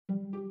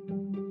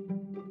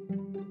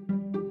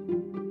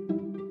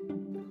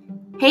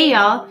Hey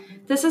y'all,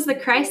 this is the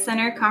Christ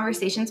Center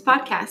Conversations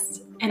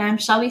podcast, and I'm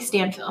Shelby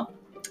Stanfill.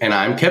 And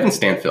I'm Kevin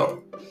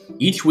Stanfill.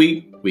 Each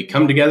week, we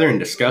come together and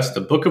discuss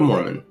the Book of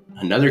Mormon,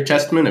 another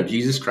testament of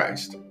Jesus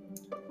Christ.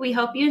 We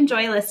hope you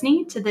enjoy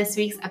listening to this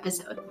week's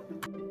episode.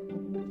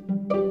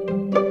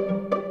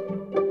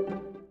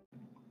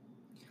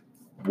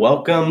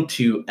 Welcome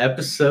to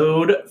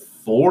episode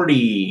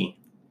 40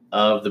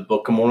 of the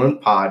Book of Mormon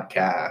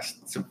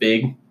podcast. It's a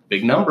big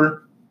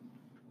number.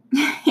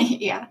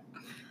 Yeah.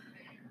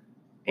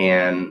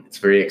 And it's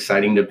very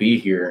exciting to be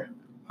here.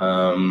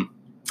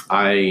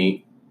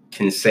 I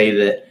can say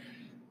that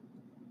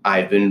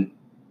I've been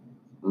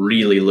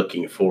really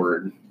looking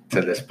forward to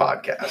this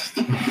podcast.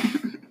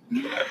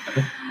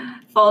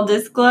 Full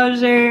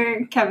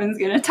disclosure, Kevin's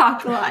going to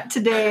talk a lot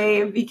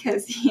today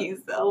because he's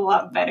a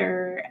lot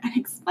better at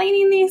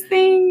explaining these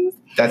things.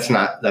 That's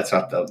not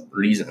the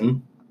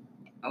reason.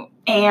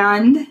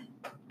 And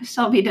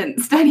Shelby didn't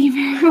study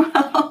very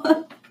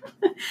well.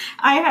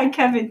 I had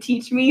Kevin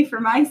teach me for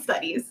my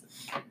studies.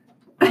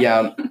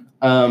 Yeah.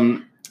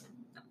 Something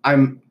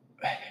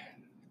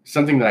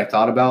that I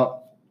thought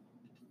about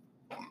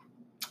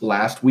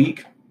last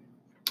week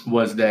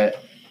was that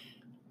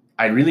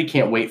I really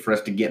can't wait for us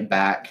to get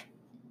back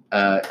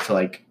to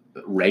like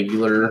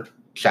regular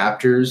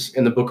chapters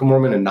in the Book of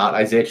Mormon and not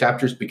Isaiah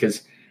chapters,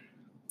 because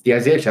the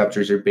Isaiah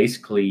chapters are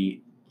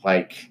basically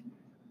like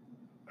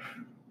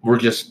we're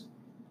just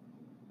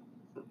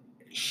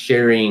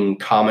sharing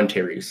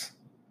commentaries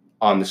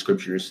on the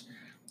scriptures,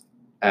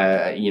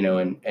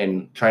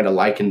 and trying to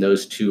liken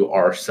those to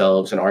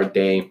ourselves and our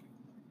day.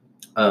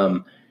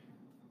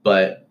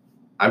 But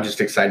I'm just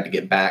excited to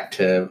get back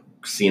to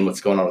seeing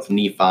what's going on with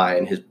Nephi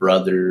and his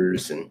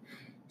brothers and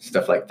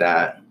stuff like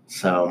that.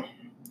 So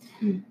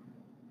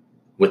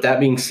with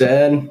that being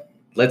said,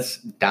 let's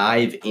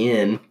dive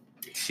in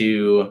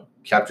to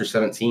chapter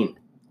 17.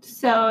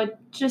 So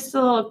just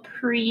a little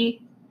pre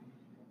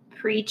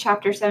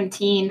chapter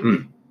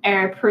 17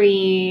 or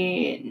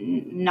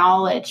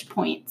pre-knowledge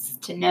points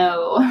to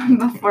know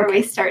before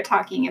we start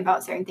talking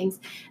about certain things.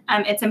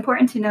 It's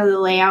important to know the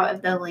layout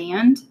of the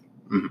land,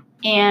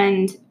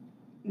 and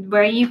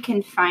where you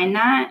can find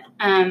that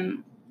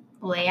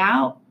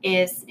layout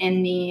is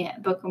in the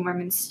Book of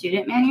Mormon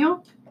student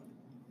manual.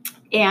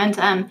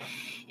 And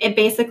it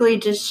basically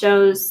just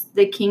shows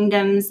the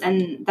kingdoms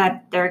and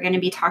that they're going to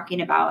be talking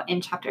about in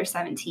chapter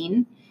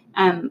 17,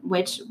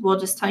 which we'll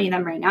just tell you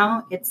them right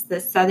now. It's the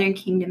southern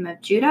kingdom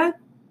of Judah,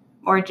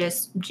 or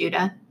just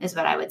Judah is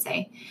what I would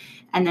say.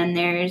 And then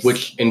there's...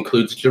 which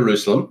includes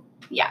Jerusalem.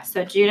 Yeah,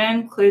 so Judah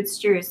includes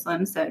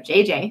Jerusalem, so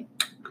JJ,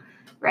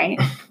 right?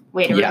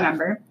 Way to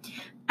remember.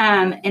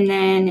 And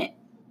then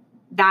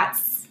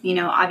that's,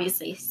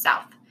 obviously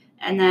south.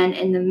 And then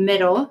in the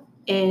middle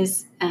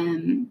is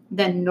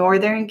the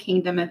northern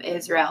kingdom of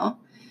Israel,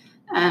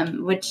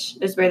 which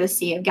is where the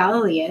Sea of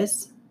Galilee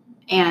is.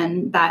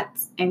 And that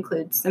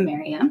includes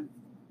Samaria.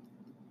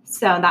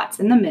 So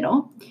that's in the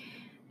middle.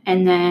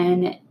 And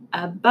then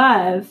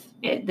above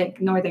it, the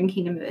northern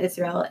kingdom of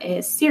Israel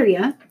is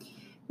Syria,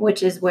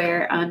 which is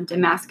where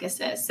Damascus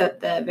is. So at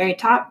the very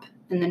top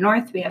in the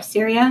north, we have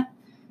Syria.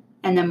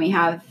 And then we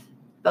have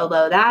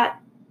below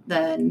that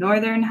the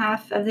northern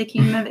half of the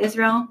kingdom of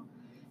Israel,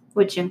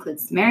 which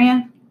includes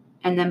Samaria.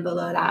 And then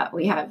below that,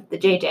 we have the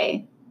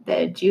JJ,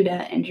 the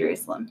Judah and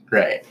Jerusalem.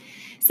 Right.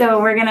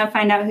 So we're going to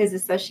find out who's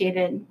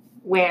associated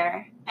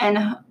where. And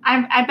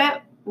I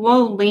bet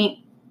we'll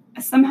link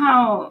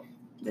somehow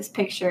this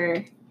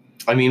picture.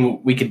 I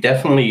mean, we could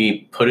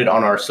definitely put it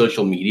on our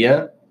social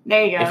media.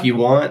 There you go. If you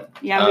want.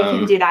 Yeah, we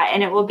can do that.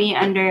 And it will be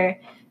under,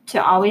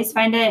 to always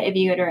find it, if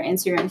you go to our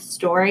Instagram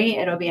story,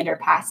 it'll be under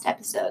past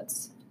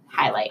episodes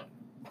highlight.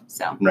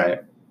 So.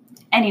 Right.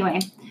 Anyway,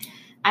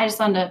 I just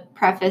wanted to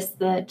preface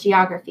the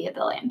geography of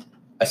the land.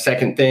 A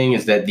second thing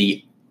is that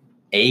the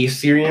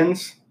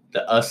Assyrians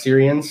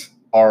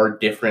are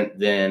different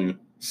than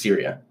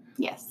Syria.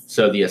 Yes.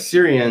 So the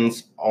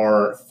Assyrians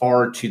are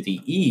far to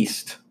the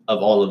east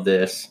of all of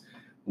this,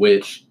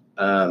 which,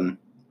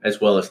 as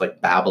well as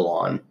like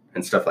Babylon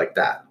and stuff like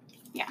that.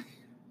 Yeah.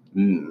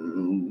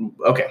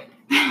 Okay.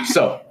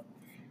 So.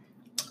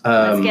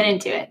 Let's get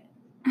into it.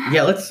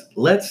 Yeah,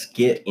 let's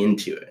get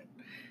into it.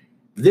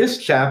 This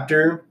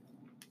chapter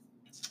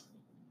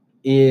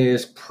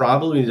is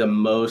probably the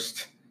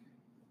most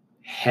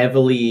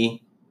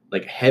heavy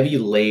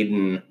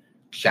laden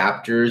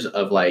chapters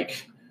of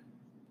like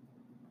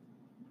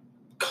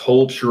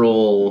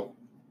cultural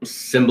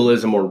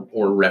symbolism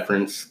or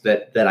reference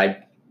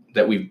that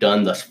we've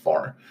done thus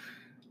far.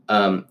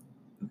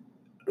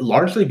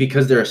 Largely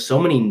because there are so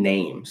many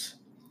names.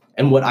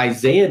 And what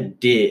Isaiah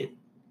did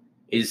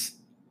is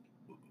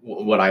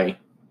what I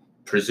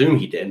presume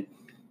he did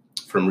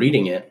from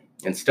reading it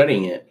and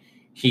studying it.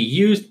 He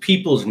used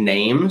people's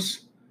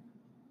names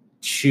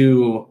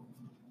to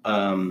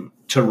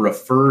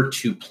refer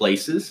to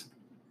places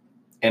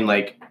and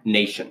like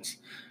nations.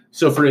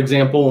 So, for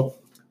example,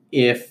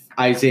 if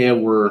Isaiah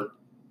were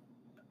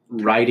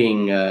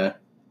writing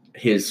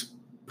his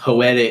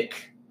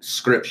poetic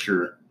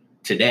scripture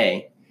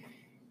today,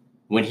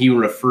 when he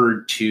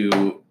referred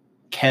to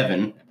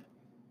Kevin,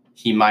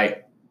 he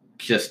might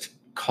just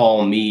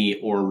call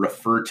me or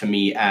refer to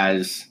me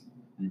as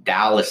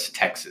Dallas,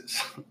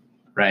 Texas,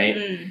 right?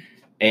 Mm.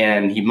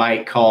 And he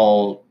might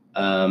call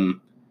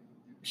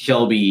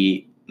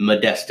Shelby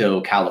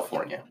Modesto,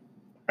 California,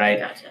 right?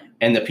 Gotcha.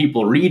 And the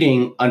people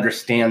reading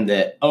understand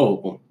that,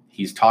 oh, well,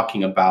 he's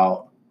talking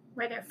about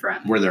where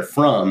they're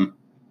from.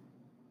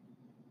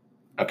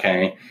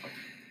 Okay.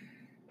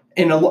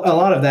 And a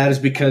lot of that is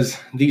because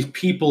these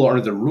people are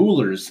the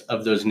rulers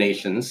of those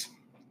nations.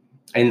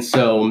 And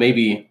so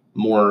maybe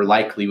more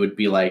likely would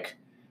be like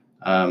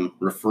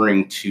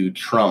referring to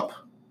Trump,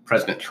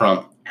 President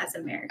Trump,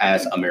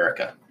 as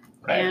America,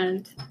 right?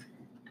 And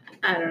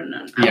I don't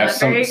know.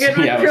 Some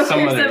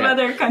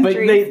other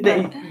countries.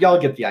 But y'all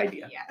get the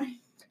idea. Yeah.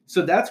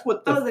 So that's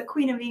what the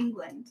Queen of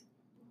England.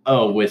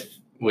 Oh, with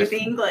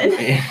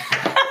England.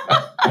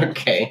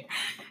 Okay.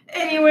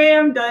 Anyway,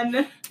 I'm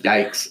done.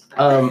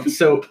 Yikes.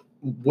 So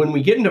when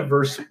we get into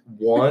verse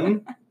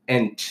 1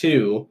 and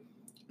 2,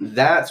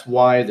 that's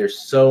why there's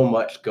so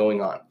much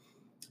going on.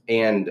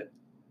 And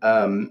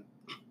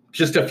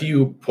just a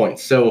few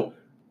points. So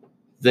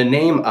the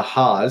name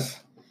Ahaz,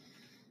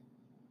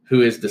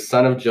 who is the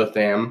son of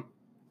Jotham,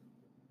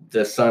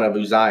 the son of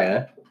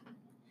Uzziah,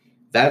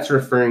 that's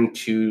referring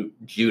to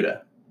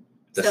Judah,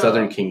 the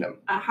southern kingdom.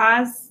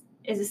 Ahaz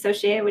is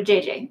associated with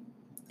JJ.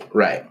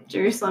 Right.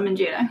 Jerusalem and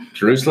Judah.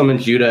 Jerusalem and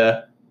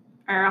Judah.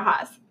 Or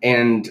Ahaz.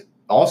 And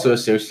also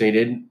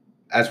associated,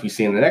 as we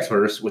see in the next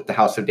verse, with the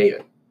house of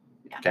David.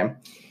 Yeah. Okay.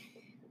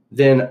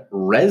 Then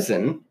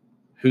Rezin,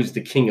 who's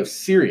the king of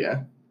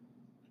Syria.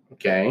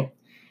 Okay.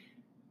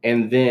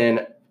 And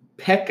then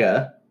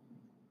Pekah,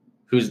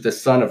 who's the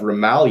son of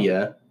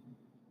Remaliah,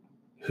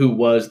 who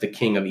was the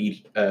king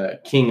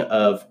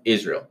of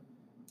Israel.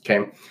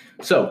 Okay.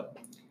 So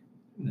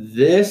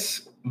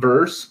this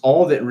verse,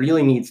 all that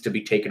really needs to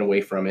be taken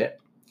away from it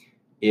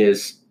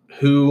is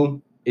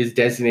who is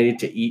designated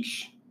to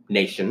each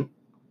nation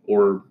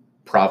or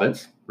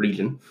province,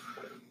 region.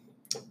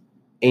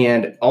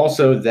 And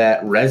also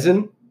that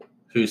Rezin,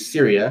 who's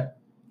Syria,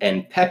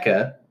 and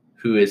Pekah,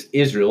 who is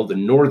Israel, the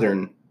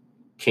northern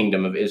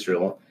kingdom of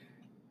Israel,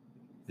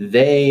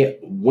 they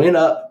went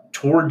up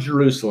toward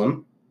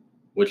Jerusalem,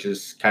 which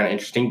is kind of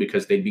interesting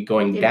because they'd be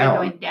going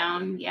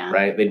down. Yeah.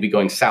 Right? They'd be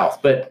going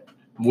south. But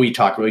we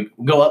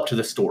go up to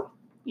the store,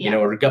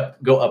 or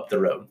go up the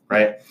road,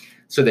 right?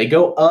 So they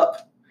go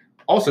up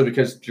also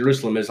because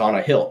Jerusalem is on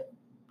a hill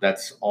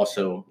that's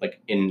also like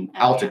in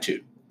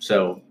altitude.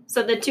 So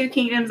the two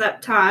kingdoms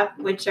up top,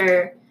 which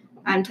are,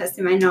 I'm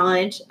testing my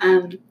knowledge,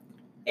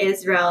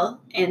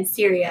 Israel and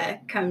Syria,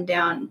 come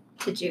down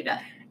to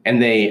Judah.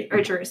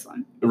 Or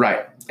Jerusalem.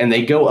 Right. And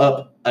they go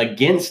up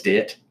against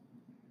it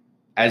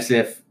as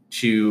if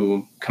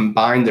to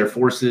combine their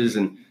forces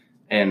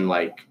and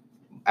like,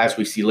 as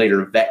we see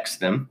later, vex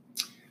them.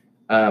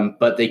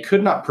 But they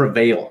could not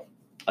prevail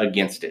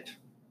against it,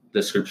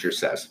 the scripture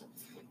says.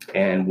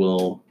 And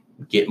we'll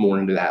get more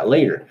into that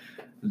later.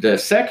 The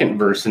second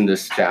verse in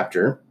this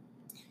chapter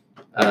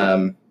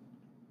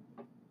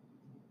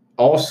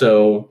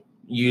also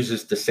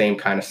uses the same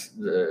kind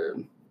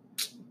of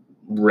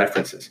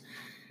references.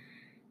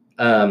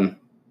 And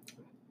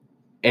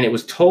it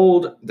was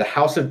told the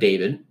house of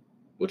David,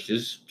 which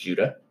is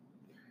Judah,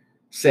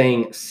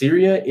 saying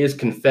Syria is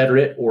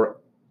confederate or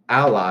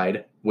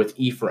allied with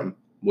Ephraim,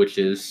 which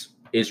is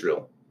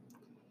Israel,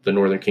 the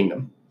northern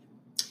kingdom.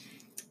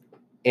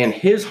 And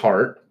his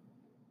heart,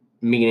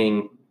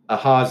 meaning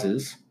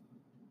Ahaz's,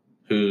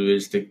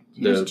 who's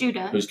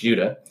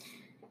Judah,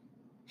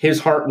 his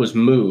heart was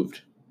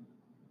moved,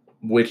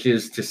 which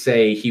is to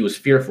say he was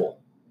fearful.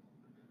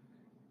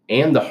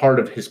 And the heart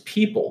of his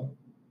people,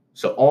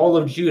 so all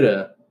of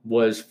Judah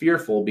was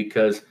fearful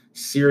because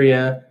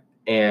Syria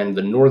and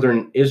the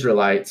northern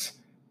Israelites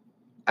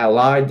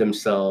allied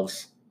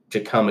themselves to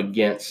come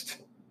against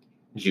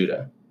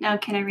Judah. Now,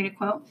 can I read a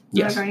quote?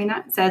 Yes. Regarding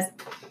that? It says,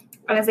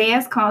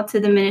 Isaiah's call to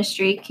the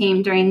ministry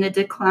came during the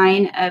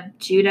decline of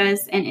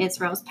Judah's and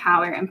Israel's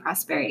power and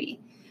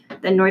prosperity.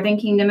 The northern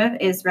kingdom of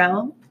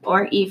Israel,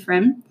 or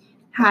Ephraim,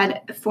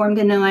 had formed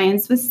an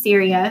alliance with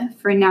Syria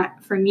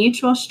for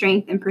mutual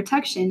strength and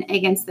protection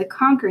against the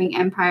conquering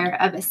empire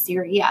of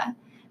Assyria,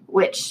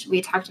 which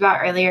we talked about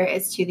earlier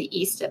is to the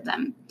east of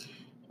them.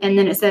 And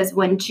then it says,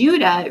 when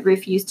Judah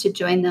refused to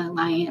join the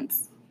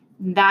alliance,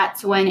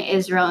 that's when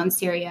Israel and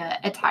Syria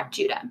attacked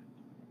Judah.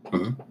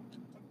 Mm-hmm.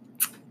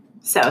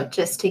 So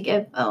just to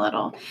give a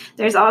little,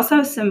 there's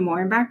also some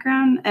more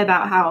background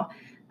about how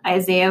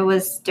Isaiah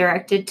was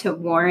directed to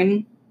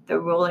warn the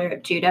ruler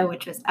of Judah,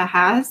 which was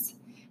Ahaz,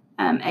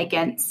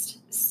 against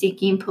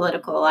seeking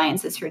political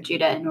alliances for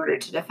Judah in order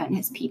to defend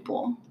his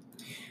people.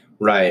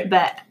 Right.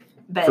 But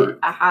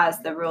Ahaz,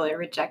 the ruler,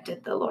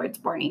 rejected the Lord's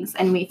warnings,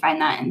 and we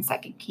find that in 2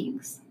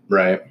 Kings.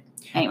 Right.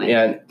 Anyway.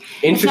 And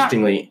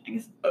interestingly,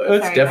 it's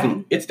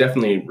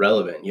definitely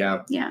relevant.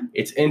 Yeah. Yeah.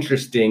 It's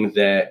interesting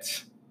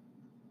that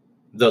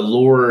the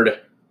Lord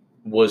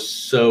was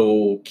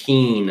so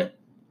keen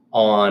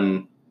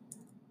on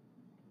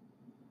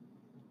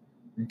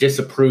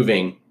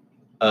disapproving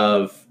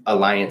of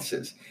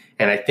alliances.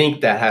 And I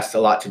think that has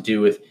a lot to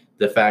do with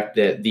the fact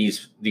that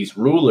these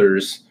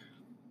rulers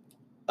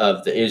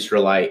of the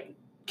Israelite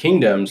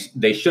kingdoms,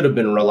 they should have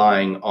been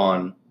relying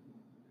on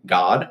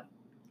God,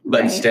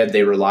 but instead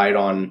they relied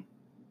on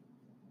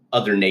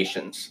other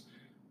nations,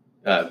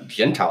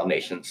 Gentile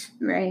nations,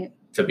 right?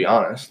 To be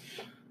honest.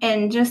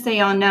 And just so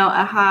y'all know,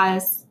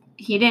 Ahaz,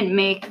 he didn't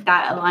make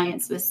that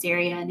alliance with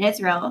Syria and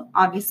Israel,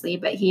 obviously,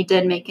 but he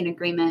did make an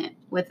agreement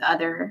with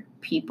other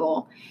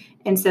people.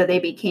 And so they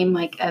became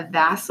like a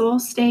vassal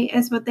state,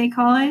 is what they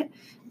call it,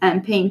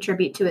 paying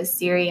tribute to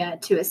Assyria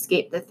to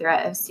escape the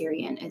threat of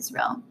Syria and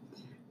Israel.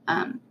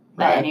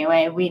 But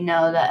anyway, we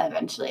know that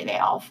eventually they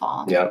all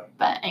fall. Yeah.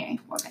 But anyway,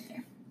 we'll get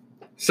there.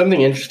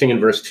 Something interesting in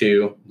verse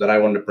 2 that I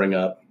wanted to bring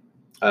up,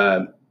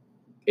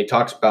 it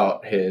talks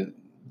about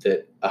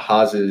that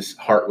Ahaz's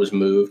heart was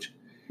moved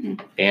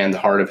and the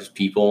heart of his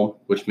people,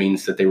 which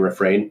means that they were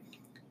afraid.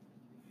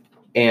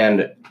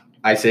 And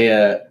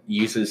Isaiah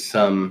uses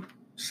some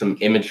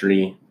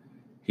imagery.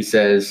 He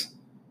says,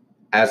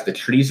 as the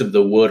trees of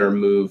the wood are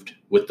moved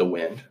with the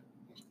wind.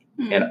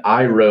 And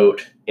I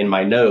wrote in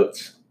my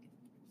notes,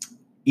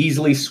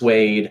 easily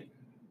swayed,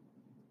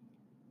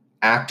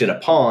 acted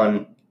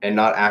upon, and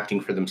not acting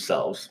for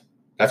themselves.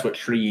 That's what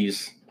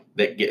trees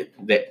that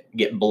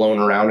get blown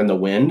around in the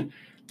wind,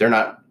 they're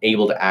not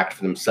able to act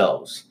for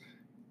themselves.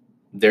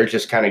 They're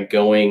just kind of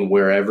going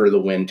wherever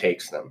the wind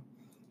takes them.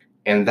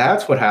 And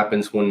that's what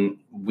happens when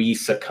we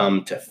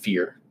succumb to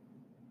fear.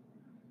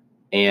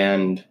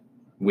 And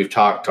we've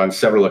talked on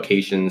several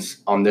occasions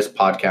on this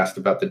podcast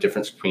about the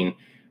difference between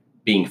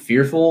being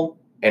fearful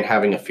and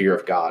having a fear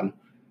of God,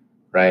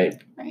 right?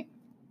 Right.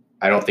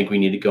 I don't think we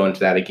need to go into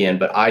that again,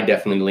 but I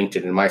definitely linked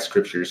it in my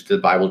scriptures to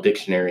the Bible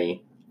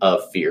dictionary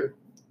of fear.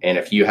 And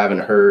if you haven't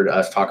heard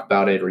us talk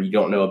about it or you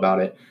don't know about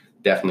it,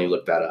 definitely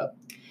look that up.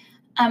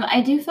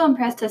 I do feel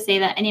impressed to say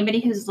that anybody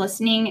who's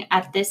listening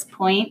at this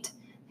point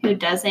who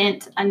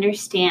doesn't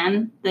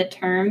understand the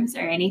terms or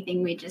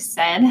anything we just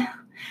said,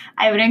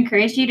 I would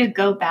encourage you to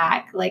go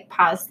back, like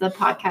pause the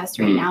podcast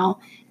right now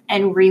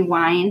and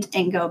rewind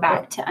and go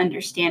back to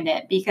understand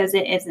it, because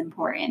it is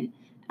important.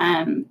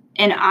 And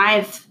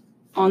I've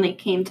only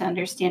came to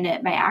understand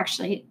it by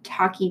actually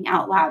talking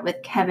out loud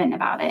with Kevin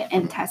about it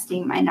and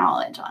testing my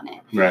knowledge on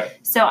it. Right.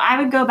 So I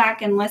would go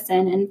back and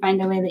listen and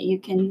find a way that you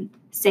can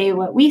say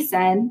what we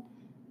said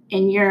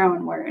in your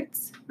own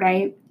words,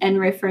 right? And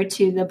refer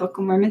to the Book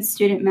of Mormon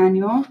Student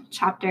Manual,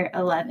 chapter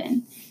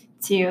 11,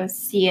 to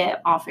see it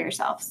all for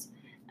yourselves.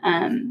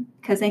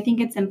 Because I think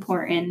it's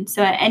important.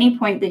 So at any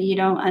point that you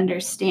don't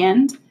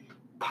understand,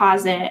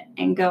 pause it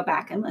and go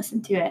back and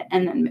listen to it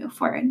and then move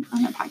forward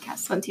on the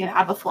podcast once you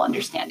have a full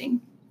understanding.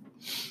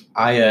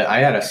 I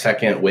had a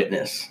second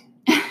witness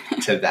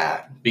to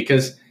that,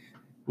 because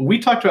we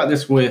talked about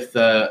this with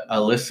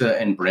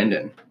Alyssa and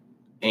Brendan,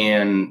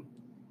 and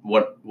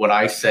what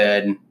I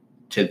said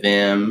to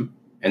them,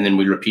 and then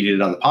we repeated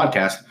it on the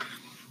podcast,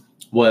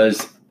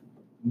 was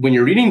when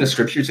you're reading the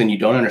scriptures and you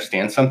don't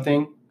understand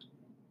something,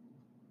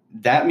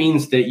 that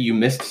means that you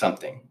missed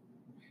something,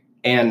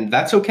 and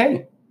that's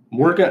okay.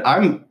 We're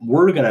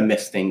gonna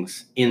miss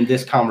things in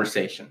this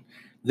conversation.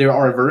 There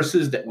are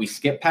verses that we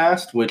skip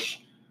past,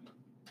 which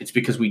it's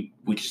because we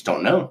just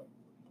don't know,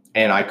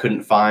 and I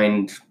couldn't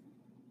find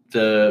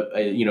the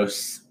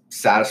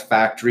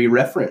satisfactory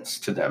reference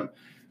to them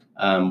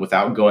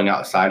without going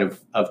outside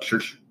of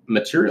church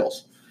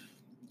materials.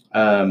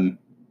 And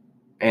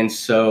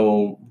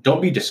so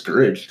don't be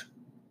discouraged,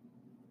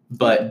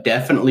 but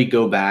definitely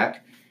go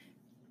back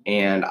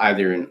and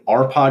either in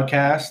our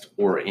podcast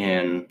or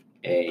in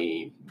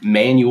a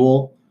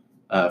manual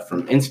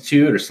from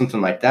Institute or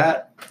something like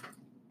that,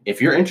 if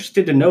you're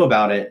interested to know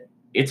about it,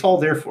 it's all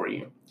there for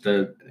you.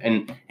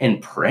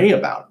 And pray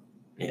about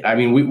it. I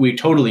mean, we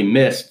totally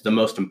missed the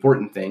most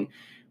important thing,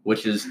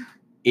 which is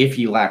if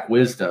you lack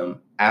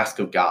wisdom, ask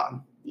of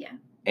God. Yeah.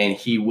 And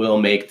he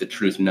will make the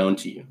truth known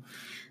to you.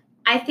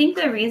 I think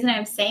the reason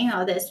I'm saying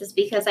all this is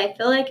because I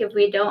feel like if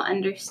we don't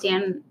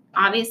understand,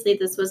 obviously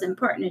this was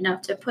important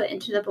enough to put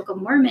into the Book of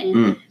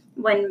Mormon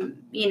when,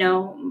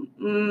 Mormon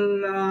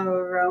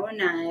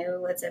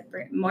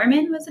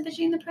was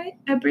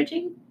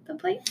abridging the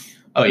place?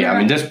 Oh, yeah. I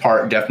mean, this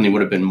part definitely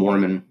would have been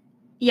Mormon.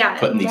 Yeah,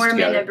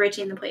 Mormon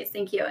abridging the place.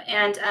 Thank you.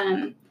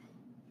 And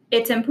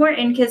it's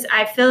important because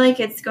I feel like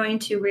it's going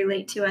to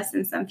relate to us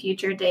in some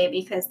future day,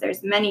 because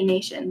there's many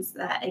nations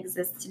that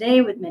exist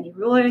today with many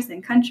rulers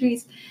and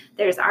countries.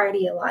 There's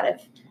already a lot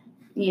of,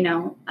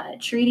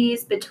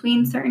 treaties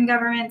between certain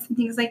governments and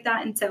things like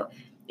that. And so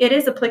it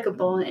is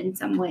applicable in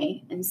some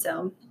way. And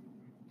so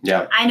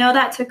yeah, I know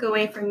that took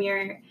away from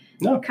your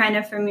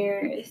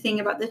thing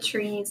about the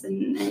trees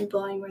and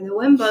blowing where the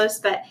wind blows,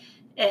 but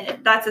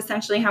that's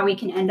essentially how we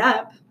can end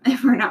up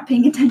if we're not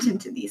paying attention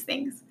to these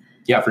things.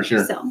 Yeah, for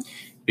sure. So,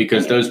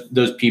 because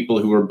those people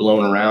who were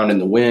blown around in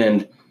the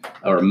wind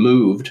or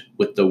moved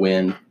with the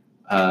wind,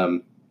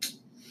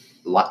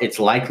 it's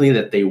likely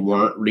that they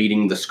weren't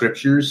reading the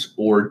scriptures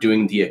or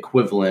doing the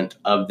equivalent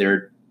of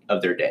their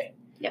day.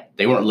 Yep.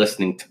 They weren't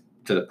listening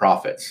to the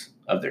prophets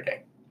of their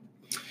day.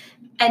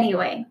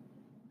 Anyway,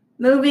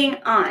 moving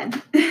on.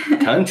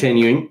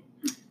 Continuing.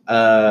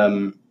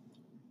 Well,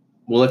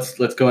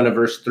 let's go into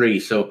verse 3.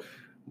 So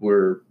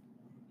we've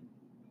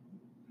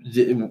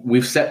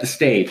set the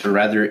stage, or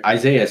rather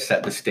Isaiah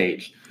set the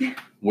stage,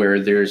 where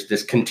there's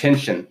this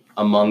contention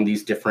among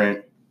these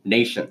different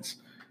nations.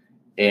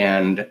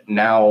 And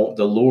now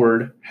the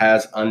Lord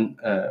has,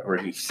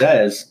 he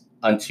says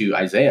unto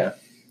Isaiah,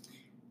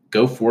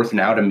 go forth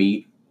now to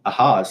meet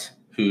Ahaz,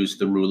 who's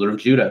the ruler of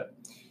Judah.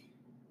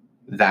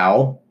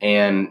 Thou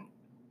and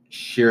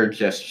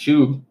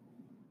Shear-Jashub,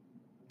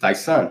 thy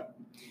son.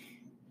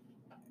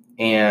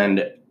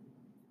 And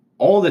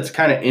all that's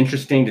kind of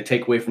interesting to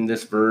take away from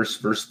this verse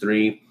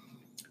 3,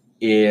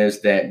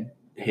 is that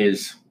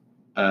his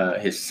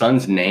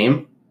son's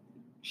name,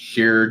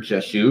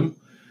 Shear-Jashub,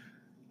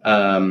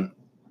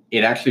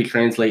 it actually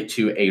translates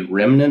to a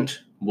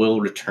remnant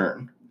will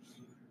return.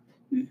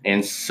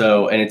 And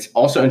it's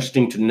also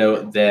interesting to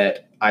note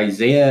that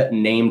Isaiah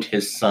named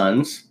his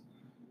sons,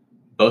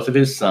 both of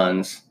his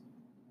sons,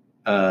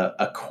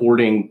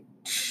 according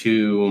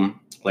to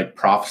like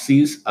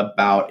prophecies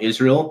about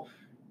Israel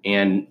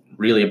and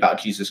really about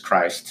Jesus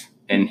Christ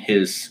and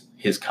his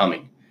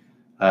coming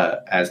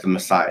as the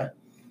Messiah.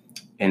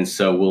 And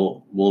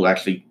so we'll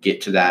actually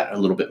get to that a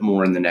little bit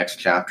more in the next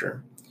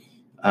chapter.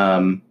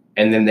 And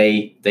then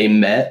they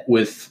met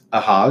with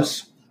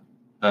Ahaz,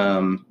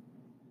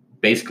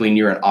 basically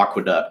near an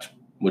aqueduct,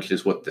 which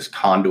is what this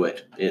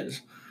conduit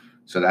is.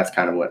 So that's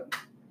kind of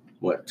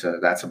what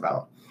that's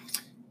about.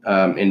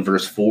 In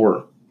verse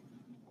 4,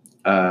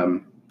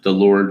 the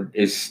Lord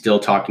is still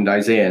talking to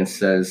Isaiah and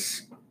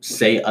says,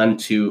 say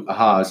unto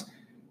Ahaz,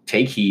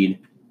 take heed,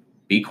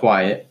 be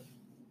quiet,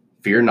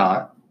 fear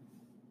not,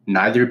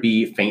 neither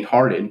be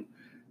faint-hearted,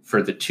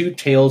 for the two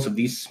tails of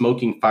these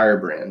smoking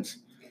firebrands,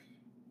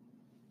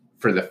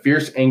 for the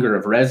fierce anger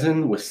of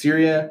Rezin with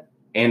Syria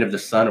and of the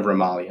son of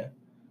Remaliah.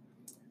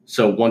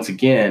 So once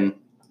again,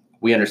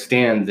 we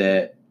understand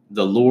that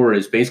the Lord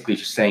is basically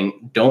just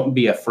saying, don't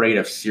be afraid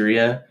of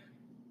Syria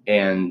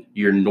and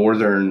your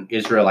northern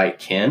Israelite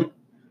kin,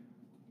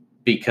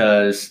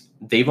 because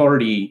they've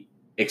already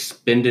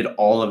expended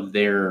all of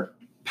their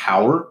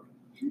power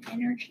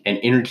and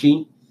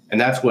energy. And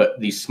that's what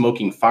these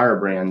smoking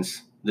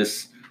firebrands,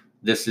 this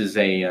is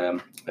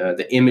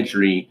the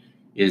imagery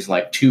is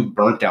like two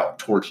burnt out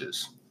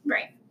torches.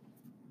 Right.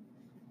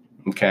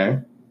 Okay.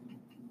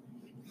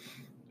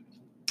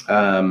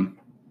 And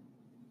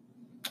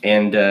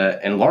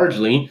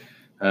largely,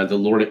 the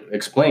Lord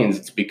explains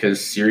it's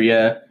because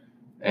Syria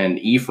and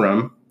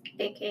Ephraim,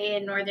 aka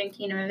Northern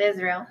Kingdom of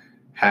Israel,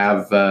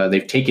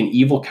 they've taken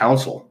evil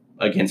counsel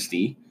against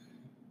thee,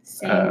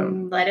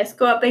 saying, let us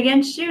go up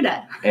against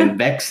Judah and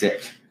vex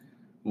it,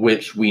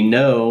 which we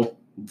know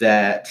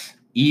that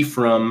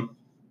Ephraim,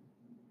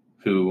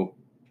 who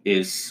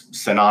is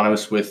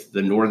synonymous with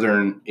the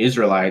northern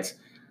Israelites,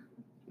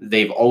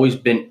 they've always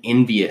been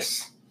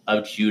envious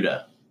of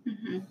Judah.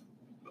 Mm-hmm.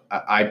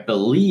 I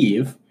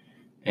believe,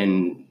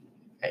 and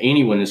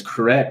anyone is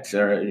correct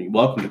or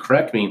welcome to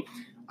correct me,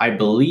 I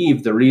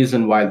believe the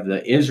reason why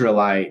the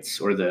Israelites,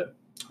 or the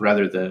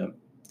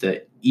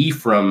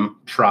Ephraim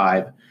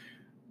tribe,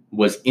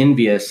 was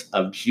envious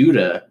of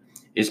Judah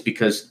is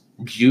because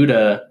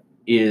Judah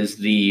is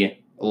the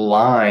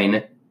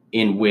line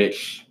in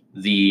which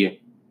the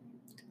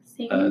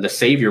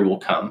Savior will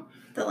come.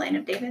 The line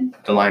of David.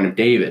 The line of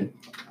David.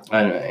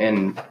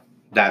 And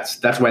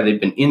that's why they've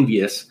been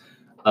envious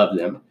of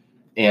them.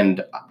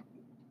 And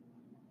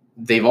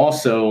they've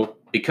also,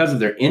 because of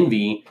their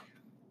envy,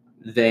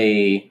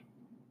 they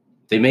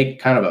make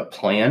kind of a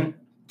plan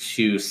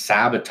to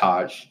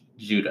sabotage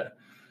Judah.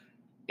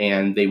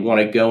 And they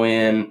want to go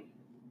in,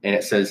 and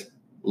it says,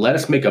 let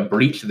us make a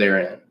breach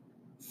therein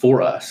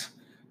for us,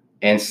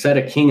 and set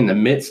a king in the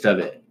midst of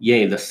it,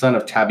 yea, the son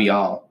of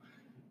Tabial.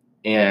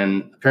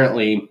 And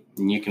apparently,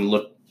 you can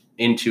look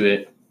into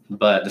it,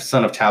 but the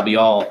son of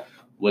Tabial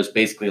was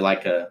basically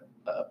like a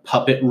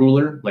puppet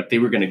ruler. Like they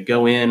were going to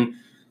go in,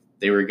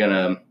 they were going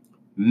to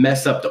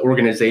mess up the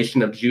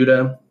organization of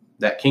Judah,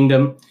 that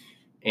kingdom,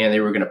 and they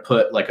were going to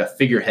put like a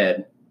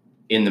figurehead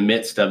in the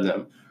midst of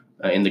them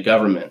in the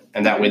government,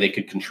 and that way they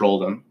could control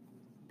them.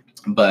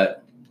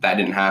 But that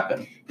didn't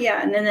happen.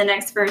 Yeah, and then the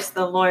next verse,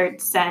 the Lord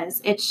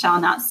says, it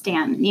shall not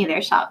stand,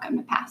 neither shall it come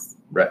to pass.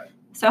 Right.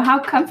 So how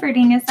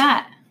comforting is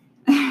that?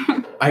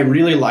 I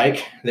really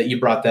like that you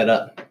brought that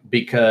up,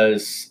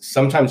 because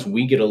sometimes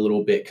we get a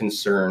little bit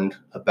concerned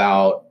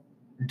about,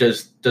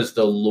 does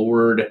the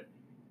Lord,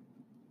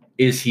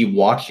 is he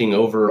watching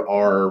over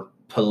our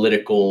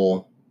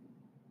political,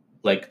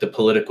 like the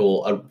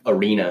political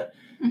arena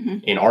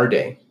in our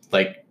day?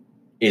 Like,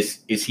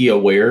 is he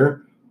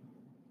aware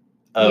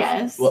of,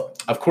 yes. Well,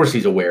 of course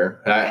he's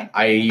aware. Okay.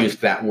 I used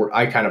that word.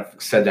 I kind of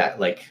said that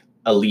like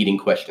a leading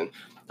question.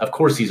 Of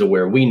course he's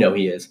aware. We know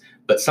he is.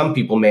 But some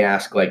people may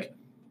ask, like,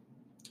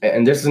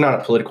 and this is not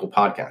a political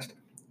podcast,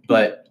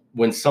 but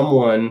when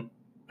someone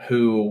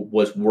who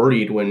was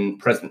worried when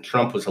President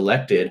Trump was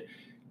elected,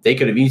 they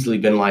could have easily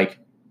been like,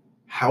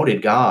 how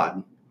did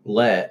God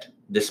let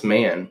this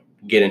man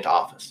get into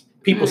office?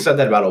 People said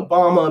that about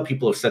Obama.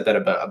 People have said that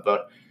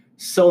about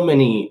so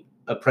many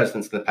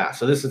presidents in the past.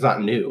 So this is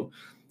not new.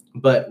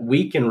 But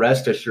we can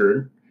rest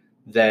assured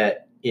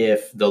that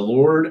if the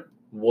Lord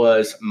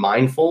was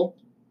mindful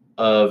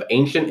of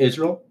ancient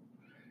Israel,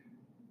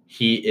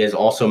 he is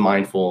also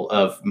mindful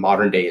of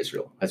modern day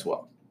Israel as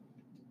well,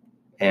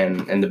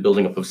 and the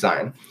building up of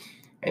Zion.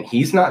 And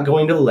he's not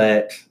going to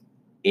let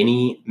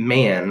any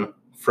man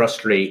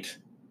frustrate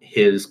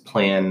his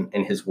plan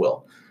and his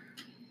will.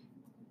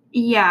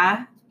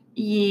 Yeah,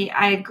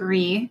 I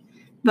agree.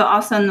 But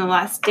also in the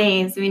last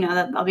days, we know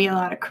that there'll be a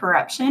lot of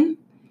corruption,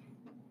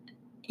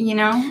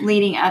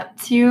 leading up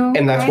to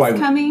and that's Christ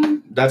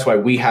coming. That's why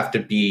we have to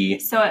be.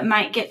 So it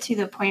might get to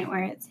the point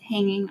where it's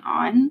hanging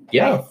on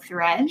by a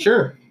thread.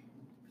 Sure.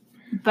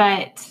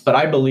 But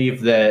I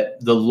believe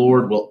that the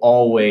Lord will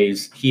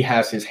always, he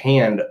has his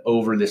hand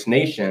over this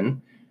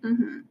nation.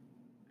 Mm-hmm.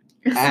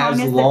 As long as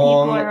the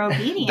people are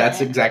obedient.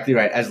 That's exactly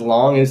right. As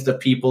long as the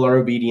people are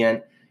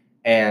obedient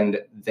and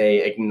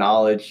they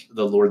acknowledge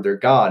the Lord their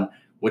God,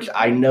 which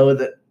I know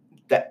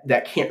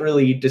that can't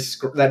really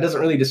that doesn't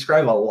really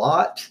describe a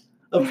lot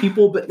of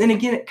people, but then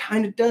again, it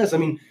kind of does. I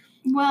mean,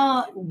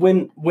 well,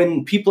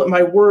 when people at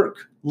my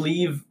work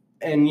leave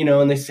and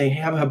and they say, hey,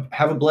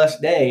 have a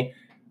blessed day,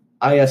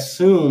 I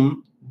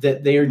assume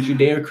that they are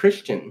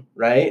Judeo-Christian,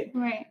 right?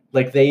 Right.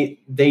 Like they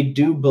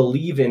do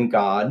believe in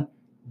God.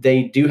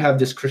 They do have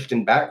this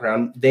Christian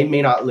background. They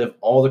may not live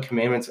all the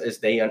commandments as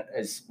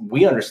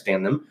we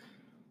understand them,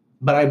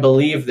 but I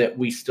believe that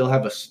we still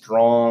have a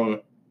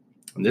strong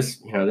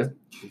this.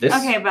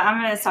 Okay, but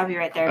I'm going to stop you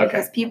right there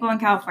because people in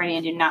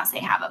California do not say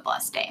have a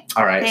blessed day.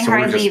 All right. They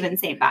hardly even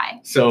say bye.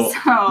 So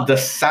the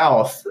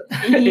South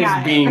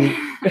is being,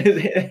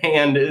 his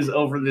hand is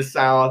over the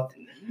South.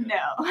 No.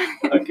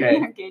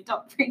 Okay. Okay,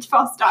 don't preach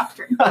false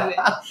doctrine.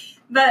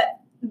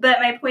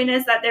 But my point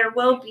is that there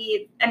will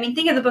be,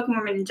 think of the Book of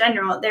Mormon in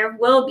general, there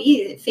will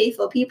be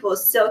faithful people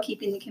still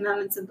keeping the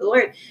commandments of the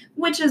Lord,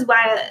 which is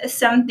why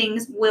some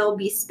things will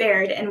be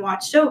spared and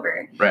watched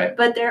over. Right.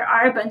 But there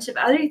are a bunch of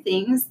other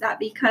things that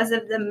because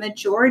of the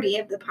majority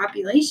of the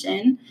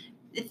population,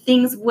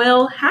 things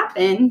will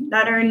happen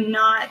that are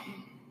not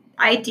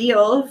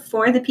ideal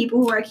for the people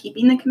who are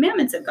keeping the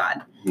commandments of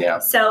God. Yeah.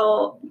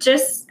 So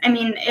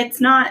it's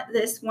not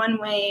this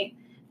one-way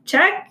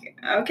check.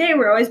 Okay,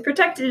 we're always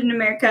protected in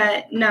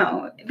America.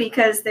 No,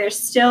 because there's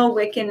still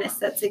wickedness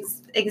that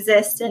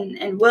exists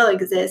and will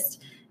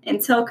exist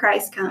until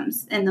Christ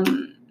comes in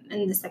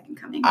the second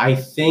coming. I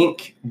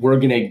think we're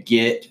gonna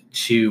get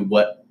to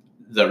what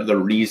the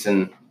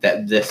reason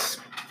that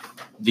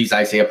these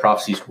Isaiah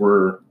prophecies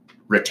were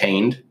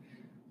retained,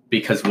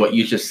 because what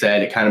you just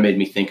said, it kind of made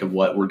me think of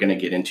what we're gonna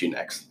get into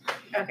next.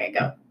 Okay,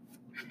 go.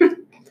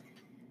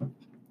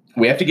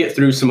 We have to get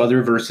through some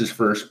other verses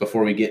first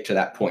before we get to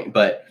that point,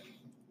 but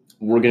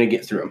we're going to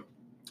get through them.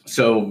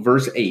 So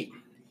verse 8,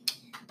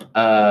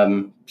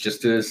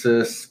 just as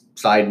a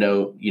side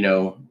note,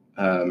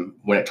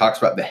 when it talks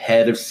about the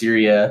head of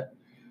Syria,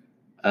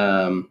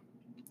 so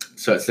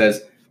it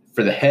says,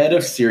 for the head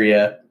of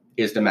Syria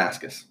is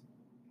Damascus,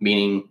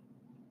 meaning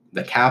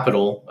the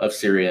capital of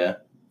Syria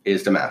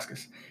is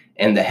Damascus.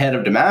 And the head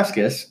of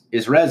Damascus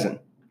is Rezin.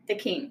 The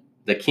king.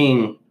 The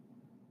king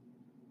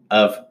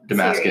of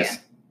Damascus.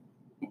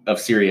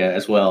 Of Syria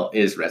as well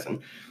is Rezin.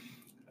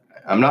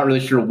 I'm not really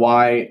sure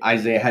why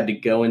Isaiah had to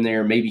go in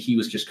there. Maybe he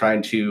was just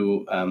trying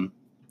to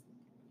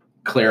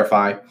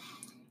clarify.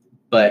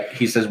 But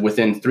he says,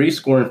 within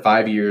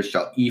 65 years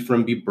shall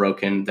Ephraim be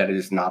broken, that it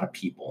is not a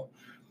people.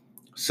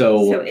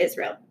 So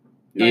Israel.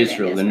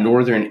 The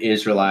northern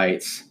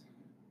Israelites,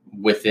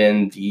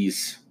 within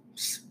these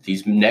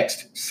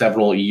next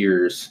several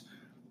years,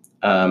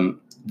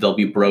 they'll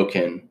be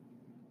broken,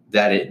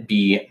 that it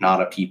be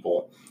not a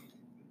people.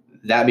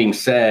 That being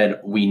said,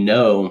 we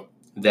know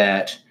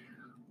that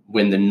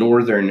when the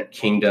northern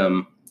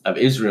kingdom of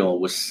Israel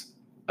was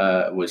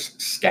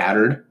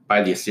scattered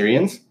by the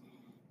Assyrians,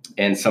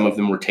 and some of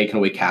them were taken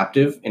away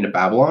captive into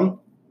Babylon,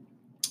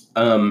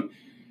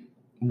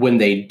 when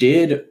they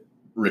did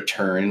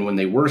return, when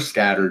they were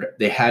scattered,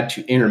 they had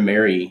to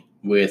intermarry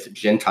with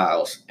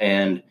Gentiles,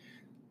 and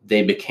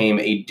they became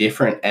a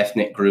different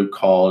ethnic group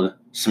called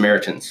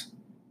Samaritans,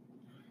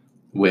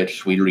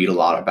 which we read a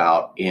lot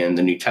about in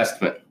the New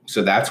Testament.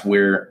 So that's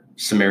where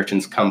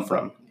Samaritans come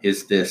from,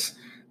 is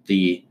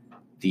the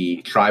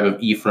tribe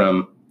of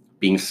Ephraim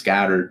being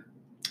scattered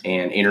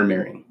and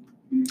intermarrying.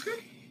 Mm-hmm.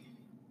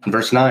 In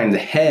verse 9, the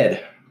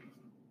head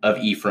of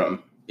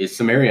Ephraim is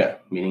Samaria,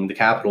 meaning the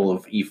capital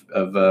of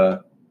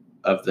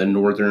the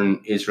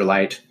northern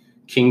Israelite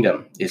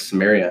kingdom is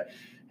Samaria.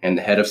 And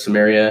the head of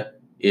Samaria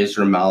is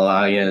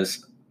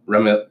Remaliah's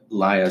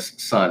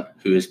son,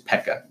 who is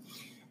Pekah.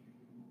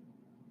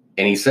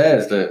 And he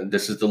says,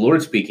 this is the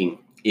Lord speaking,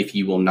 if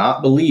you will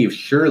not believe,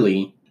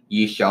 surely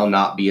ye shall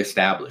not be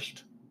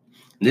established.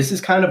 And this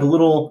is kind of a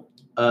little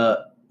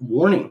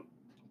warning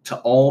to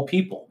all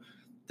people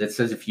that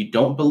says, if you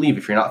don't believe,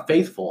 if you're not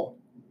faithful,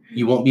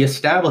 you won't be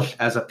established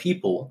as a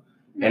people,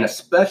 and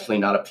especially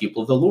not a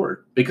people of the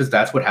Lord, because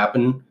that's what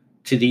happened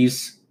to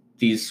these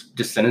these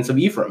descendants of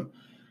Ephraim,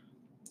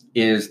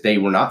 is they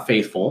were not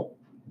faithful.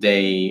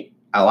 They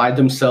allied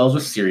themselves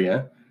with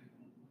Syria,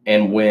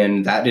 and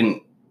when that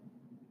didn't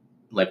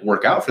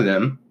work out for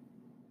them,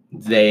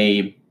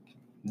 they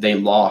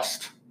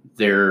lost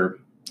their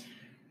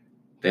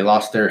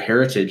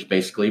heritage,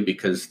 basically,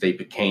 because they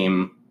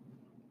became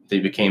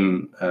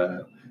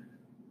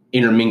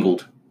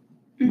intermingled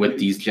with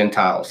these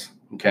Gentiles.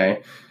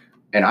 Okay,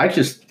 and I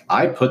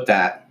put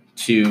that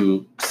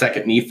to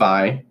 2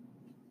 Nephi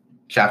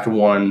chapter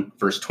 1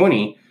 verse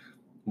 20,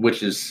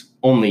 which is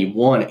only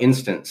one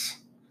instance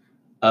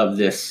of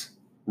this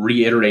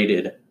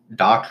reiterated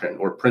doctrine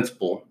or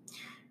principle,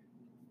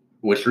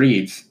 which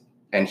reads,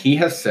 "And he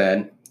has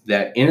said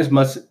that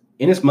inasmuch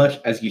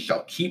as ye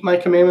shall keep my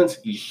commandments,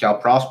 ye shall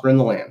prosper in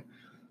the land.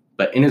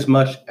 But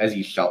inasmuch as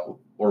ye shall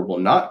or will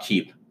not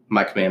keep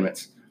my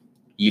commandments,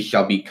 ye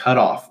shall be cut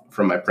off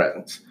from my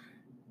presence."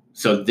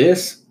 So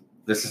this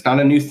is not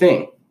a new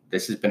thing.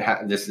 This has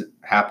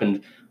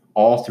happened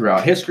all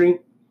throughout history.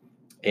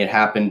 It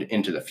happened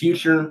into the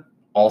future,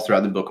 all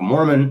throughout the Book of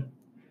Mormon.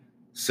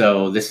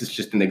 So this is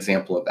just an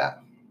example of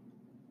that.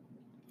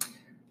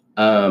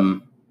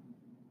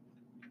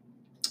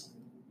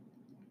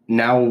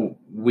 Now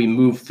we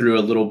move through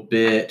a little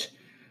bit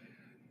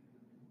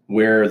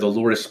where the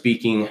Lord is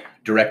speaking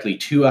directly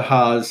to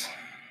Ahaz,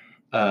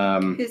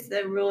 who's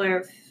the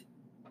ruler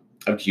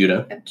of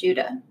Judah.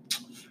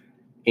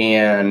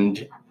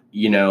 And,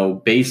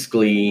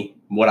 basically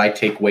what I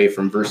take away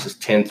from verses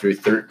 10 through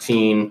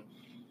 13,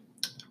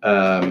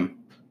 the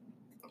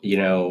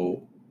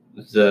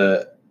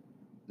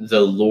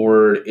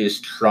Lord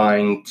is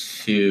trying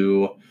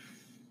to,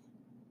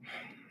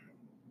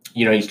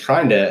 he's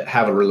trying to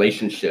have a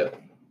relationship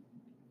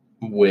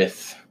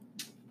with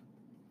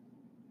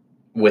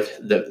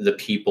the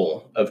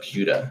people of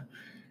Judah.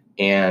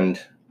 And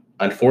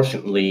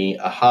unfortunately,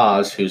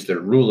 Ahaz, who's their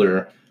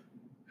ruler,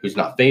 who's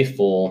not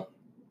faithful,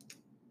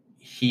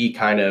 he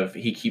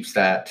keeps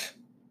that,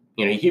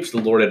 he keeps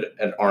the Lord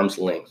at arm's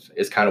length,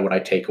 is kind of what I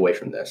take away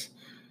from this.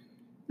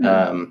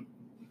 Mm-hmm.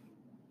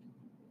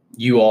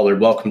 You all are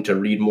welcome to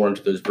read more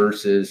into those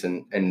verses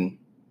and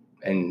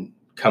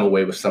come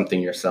away with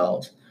something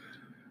yourselves.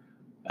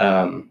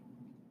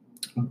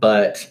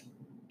 But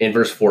in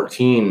verse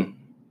 14,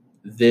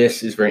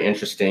 this is very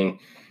interesting.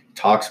 It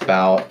talks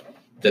about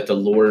that the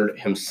Lord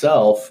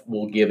himself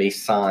will give a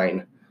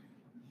sign.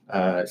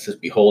 It says,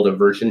 "Behold, a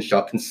virgin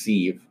shall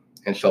conceive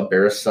and shall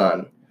bear a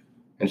son,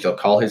 and shall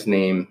call his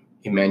name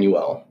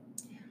Emmanuel."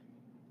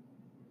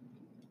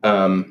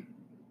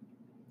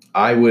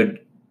 I would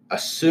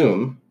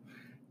assume,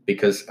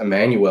 because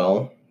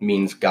Emmanuel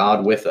means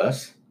God with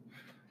us,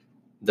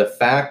 the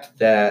fact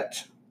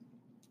that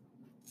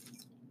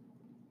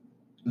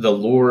the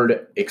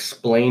Lord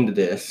explained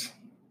this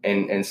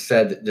and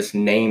said that this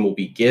name will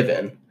be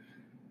given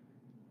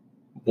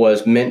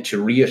was meant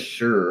to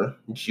reassure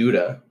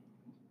Judah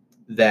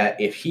that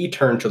if he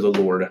turned to the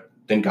Lord,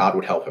 then God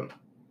would help him.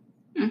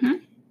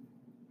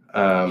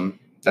 Mm-hmm.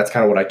 That's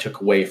kind of what I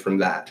took away from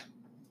that.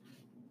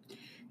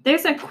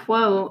 There's a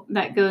quote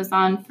that goes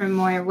on from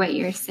more of what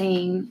you're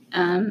saying,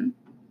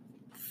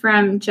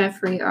 from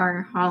Jeffrey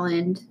R.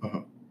 Holland.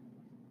 Uh-huh.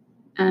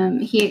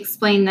 He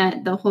explained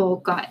that the whole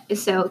God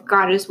is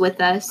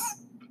with us.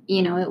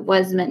 It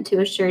was meant to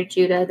assure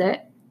Judah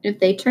that if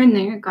they turn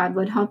there, God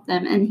would help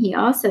them. And he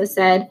also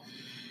explained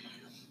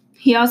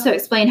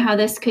how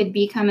this could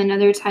become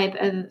another type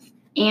of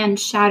and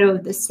shadow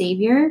of the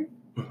Savior.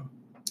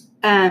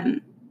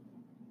 I'm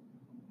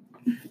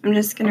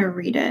just going to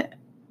read it.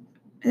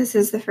 This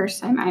is the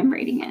first time I'm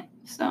reading it,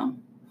 so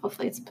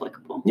hopefully it's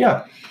applicable.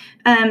 Yeah.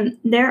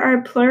 There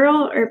are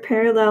plural or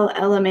parallel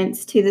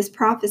elements to this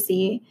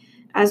prophecy,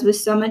 as with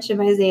so much of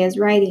Isaiah's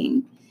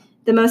writing.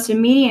 The most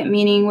immediate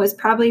meaning was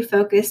probably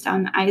focused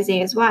on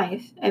Isaiah's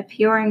wife, a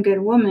pure and good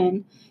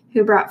woman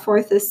who brought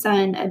forth a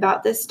son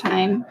about this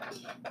time,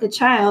 the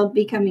child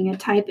becoming a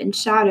type and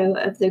shadow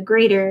of the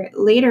greater,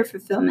 later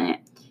fulfillment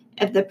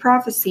of the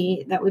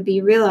prophecy that would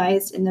be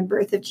realized in the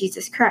birth of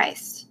Jesus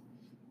Christ.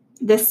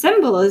 The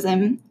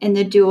symbolism in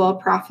the dual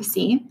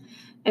prophecy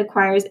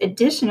acquires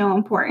additional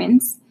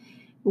importance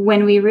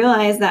when we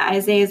realize that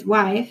Isaiah's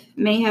wife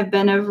may have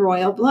been of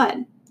royal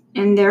blood,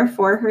 and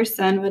therefore her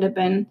son would have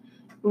been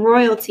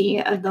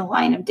royalty of the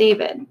line of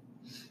David.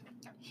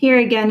 Here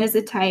again is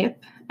a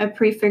type, a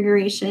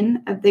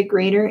prefiguration of the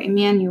greater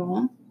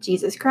Emmanuel,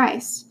 Jesus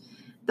Christ,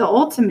 the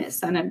ultimate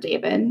son of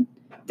David,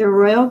 the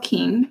royal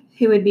king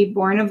who would be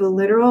born of a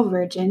literal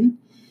virgin.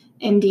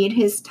 Indeed,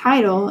 his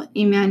title,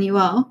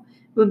 Emmanuel,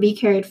 would be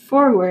carried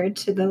forward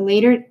to the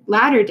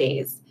latter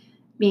days,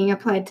 being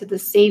applied to the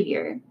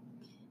Savior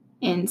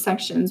in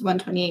sections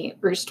 128,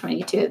 verse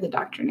 22 of the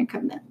Doctrine and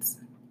Covenants.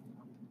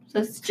 So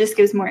this just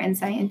gives more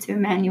insight into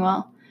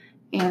Emmanuel,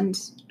 and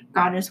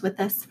God is with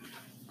us.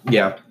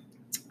 Yeah.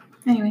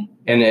 Anyway.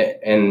 And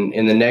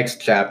in the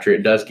next chapter,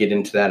 it does get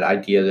into that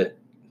idea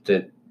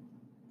that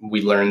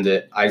we learned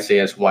that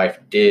Isaiah's wife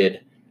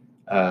did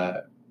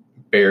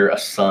bear a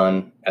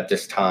son at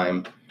this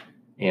time.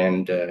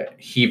 And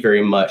he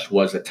very much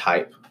was a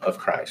type of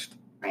Christ.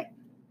 Right.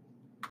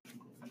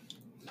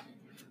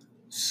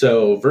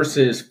 So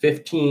verses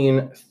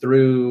 15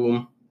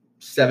 through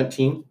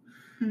 17,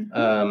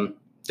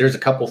 there's a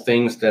couple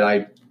things that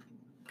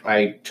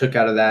I took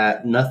out of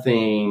that.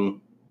 Nothing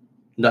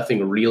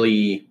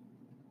really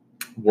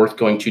worth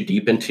going too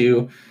deep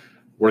into.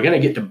 We're going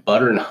to get to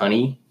butter and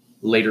honey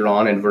later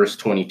on in verse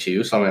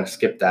 22, so I'm going to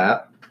skip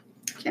that.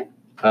 Okay.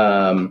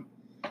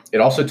 It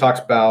also talks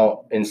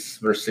about in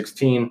verse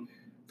 16,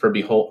 for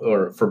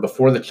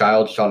before the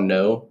child shall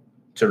know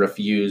to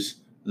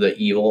refuse the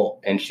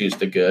evil and choose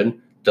the good,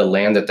 the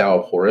land that thou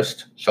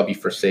abhorrest shall be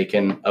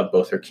forsaken of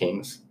both her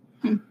kings.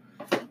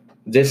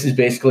 This is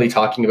basically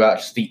talking about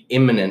just the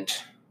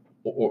imminent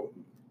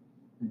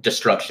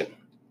destruction,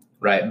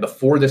 right?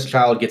 Before this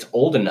child gets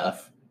old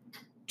enough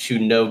to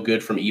know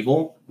good from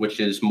evil, which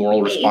is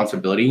moral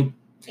responsibility,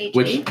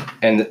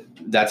 and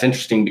that's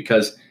interesting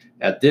because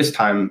at this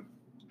time,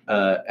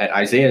 at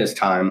Isaiah's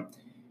time,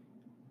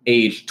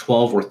 age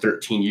 12 or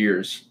 13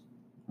 years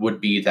would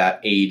be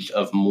that age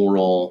of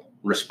moral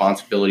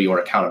responsibility or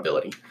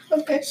accountability.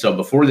 Okay. So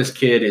before this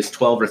kid is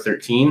 12 or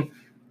 13,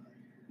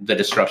 the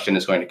destruction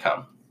is going to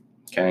come.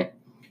 Okay.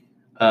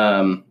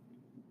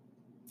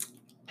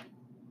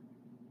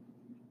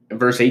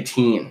 Verse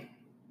 18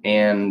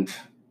 and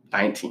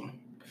 19.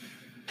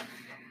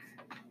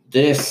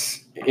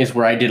 This is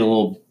where I did a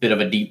little bit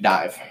of a deep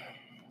dive.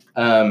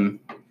 I'm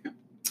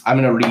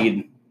going to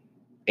read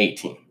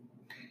 18.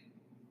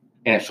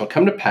 And it shall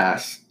come to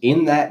pass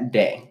in that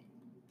day.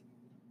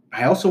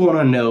 I also want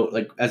to note,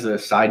 like as a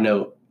side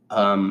note,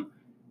 I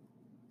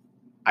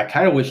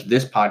kind of wish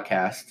this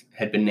podcast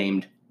had been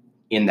named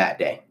In That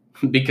Day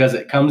because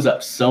it comes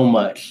up so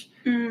much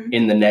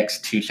in the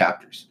next 2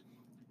 chapters.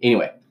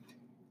 Anyway,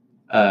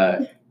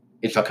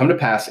 it shall come to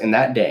pass in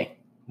that day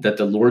that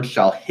the Lord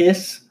shall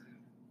hiss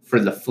for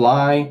the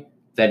fly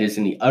that is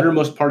in the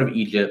uttermost part of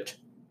Egypt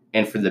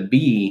and for the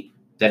bee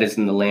that is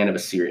in the land of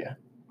Assyria.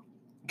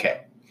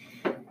 Okay.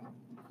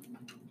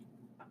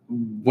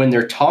 When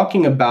they're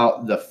talking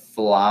about the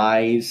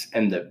flies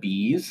and the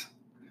bees,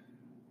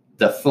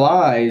 the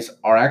flies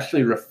are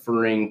actually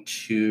referring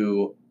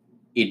to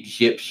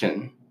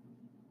Egyptian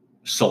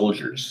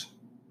soldiers,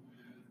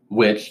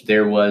 which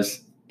there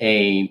was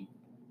an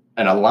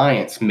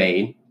alliance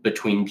made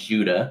between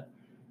Judah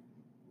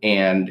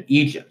and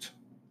Egypt.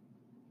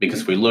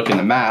 Because if we look in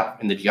the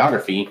map, in the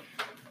geography,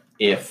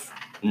 if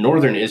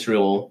northern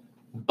Israel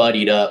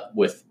buddied up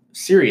with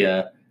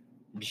Syria,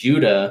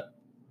 Judah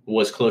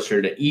was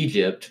closer to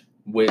Egypt,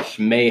 which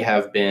may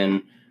have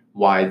been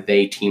why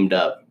they teamed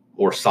up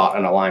or sought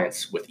an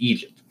alliance with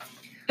Egypt.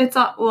 It's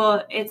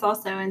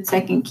also in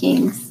 2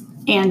 Kings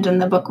and in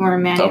the Book of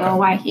Mormon manual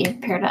why he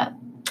paired up.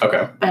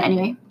 Okay. But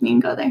anyway, you can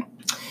go there.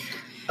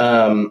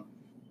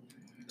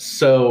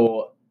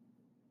 So,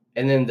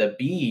 and then the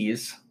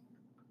bees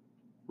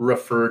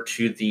refer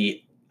to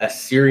the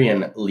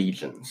Assyrian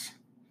legions.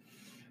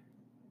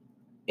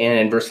 And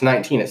in verse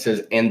 19 it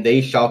says, and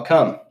they shall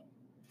come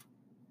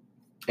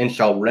and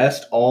shall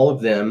rest all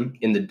of them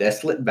in the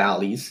desolate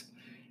valleys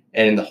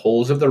and in the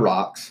holes of the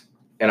rocks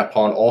and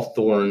upon all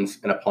thorns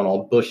and upon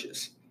all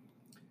bushes.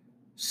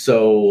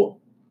 So,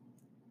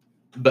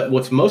 but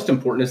what's most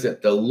important is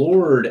that the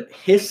Lord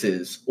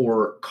hisses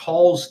or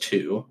calls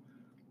to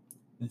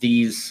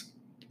these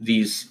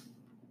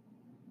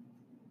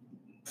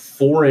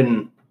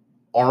foreign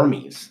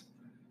armies,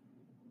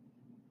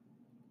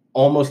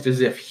 almost as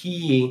if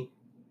he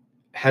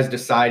has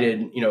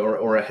decided,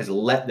 or has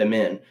let them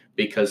in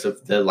because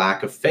of the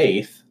lack of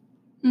faith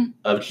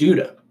of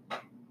Judah.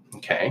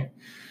 Okay.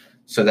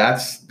 So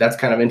that's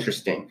kind of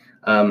interesting.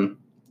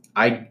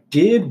 I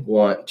did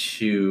want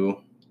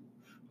to,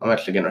 I'm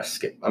actually going to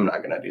skip. I'm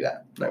not going to do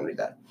that. I'm not going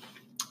to do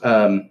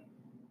that.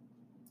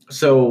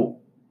 So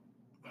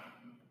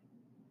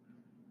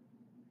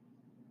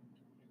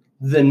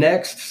the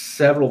next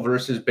several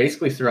verses,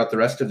 basically throughout the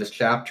rest of this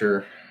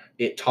chapter,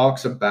 it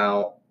talks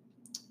about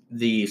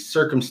the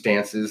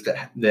circumstances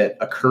that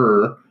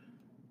occur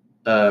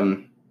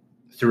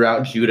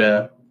throughout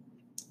Judah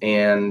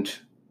and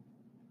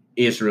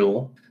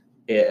Israel,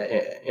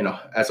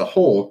 as a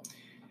whole,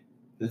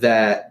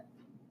 that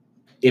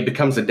it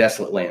becomes a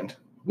desolate land,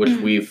 which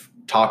we've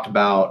talked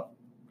about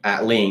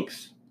at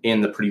length in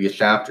the previous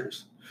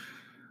chapters.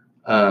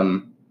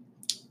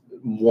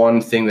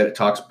 One thing that it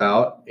talks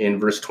about in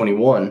verse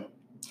 21, it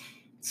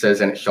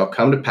says, and it shall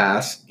come to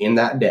pass in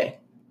that day,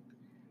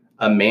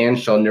 a man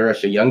shall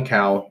nourish a young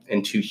cow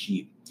and 2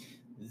 sheep.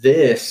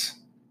 This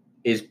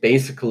is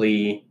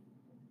basically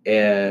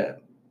a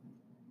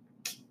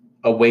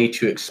way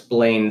to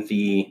explain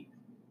the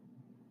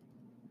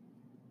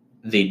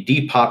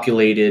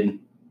depopulated,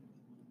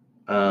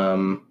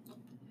 the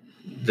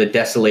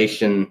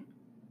desolation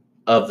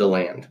of the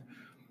land.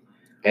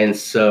 And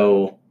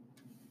so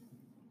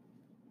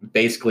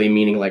basically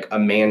meaning like a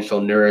man shall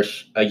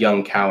nourish a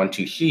young cow and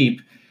 2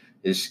 sheep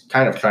is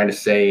kind of trying to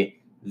say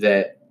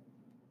that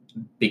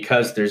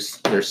because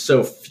there's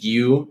so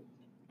few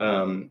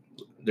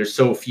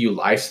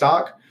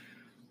livestock,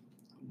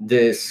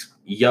 this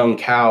young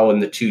cow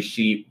and the 2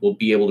 sheep will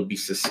be able to be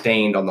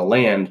sustained on the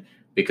land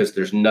because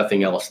there's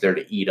nothing else there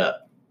to eat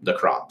up. the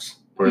crops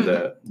or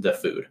the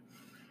food.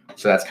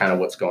 So that's kind of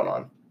what's going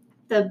on.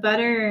 The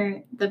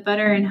butter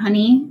and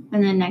honey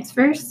in the next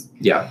verse.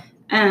 Yeah.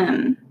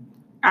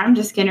 I'm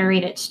just gonna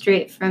read it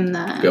straight from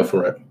the. Go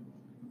for it.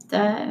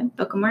 The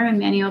Book of Mormon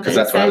manual. Because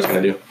that's what I was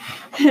gonna do.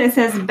 It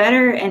says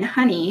butter and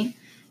honey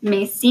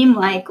may seem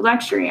like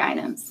luxury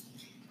items,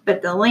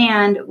 but the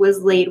land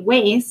was laid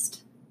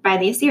waste by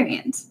the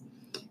Assyrians.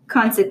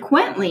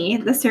 Consequently,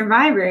 the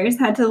survivors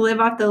had to live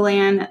off the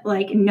land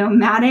like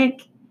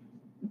nomadic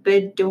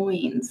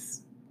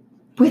Bedouins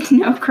with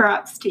no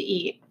crops to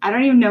eat. I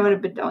don't even know what a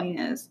Bedouin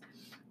is.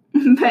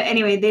 But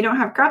anyway, they don't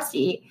have crops to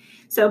eat.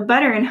 So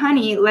butter and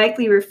honey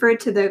likely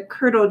referred to the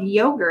curdled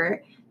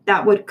yogurt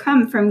that would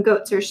come from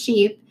goats or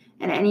sheep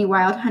and any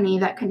wild honey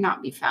that could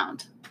not be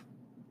found.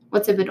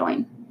 What's a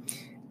Bedouin?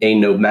 A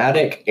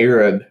nomadic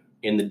Arab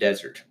in the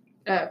desert.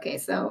 Okay,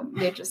 so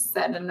they just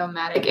said a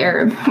nomadic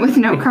Arab with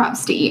no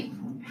crops to eat.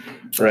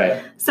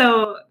 Right.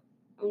 So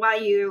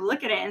while you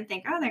look at it and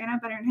think, oh, they're gonna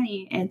have butter and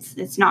honey,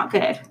 it's not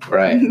good.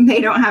 Right. They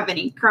don't have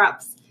any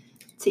crops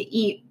to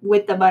eat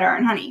with the butter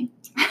and honey.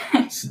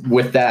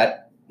 With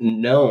that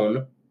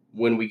known,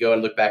 when we go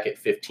and look back at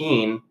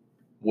 15,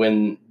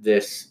 when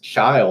this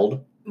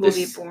child will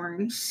be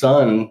born,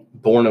 son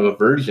born of a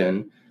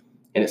virgin,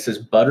 and it says,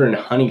 butter and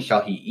honey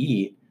shall he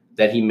eat,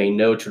 that he may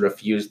know to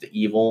refuse the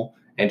evil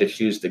and to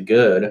choose the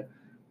good.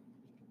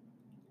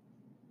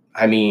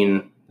 I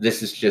mean,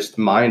 this is just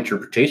my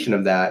interpretation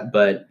of that,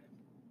 but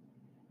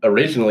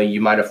originally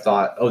you might have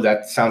thought, oh,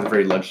 that sounds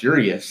very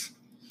luxurious.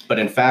 But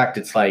in fact,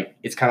 it's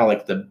kind of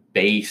like the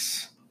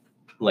base,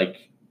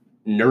 like,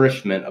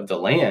 nourishment of the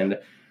land.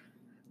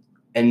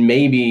 And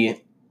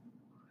maybe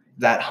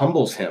that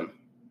humbles him,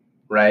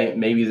 right?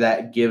 Maybe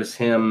that gives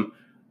him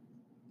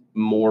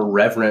more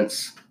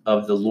reverence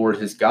of the Lord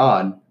his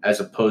God as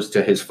opposed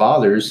to his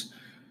fathers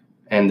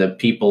and the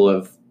people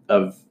of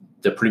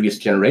the previous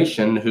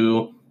generation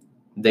who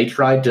they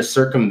tried to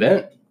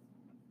circumvent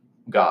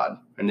God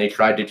and they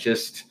tried to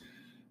just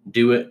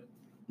do it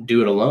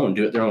alone,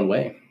 do it their own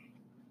way.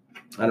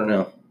 I don't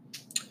know.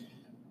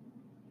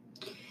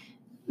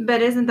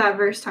 But isn't that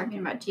verse talking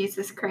about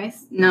Jesus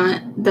Christ,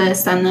 not the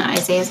son that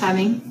Isaiah is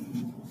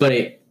having? But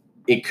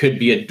it could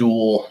be a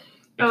dual.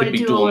 It could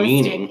be dual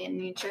meaning in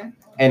nature.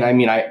 And I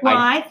mean,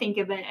 I think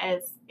of it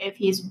as if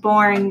he's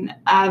born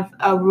of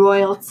a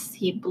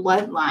royalty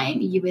bloodline,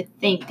 you would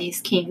think these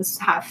kings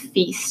have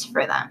feast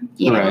for them,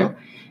 you know. Right.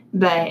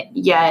 But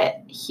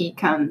yet he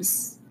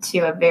comes to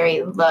a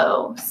very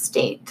low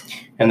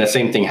state. And the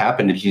same thing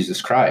happened to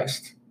Jesus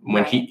Christ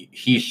when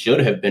he should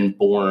have been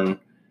born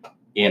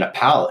in a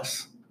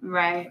palace.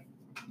 Right.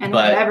 And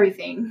had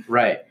everything.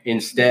 Right.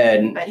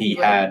 Instead, he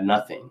had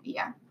nothing.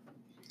 Yeah.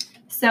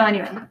 So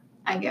anyway,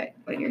 I get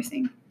what you're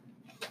saying.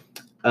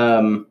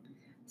 So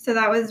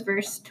that was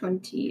verse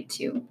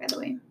 22, by the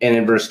way. And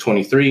in verse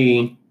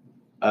 23,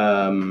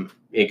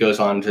 it goes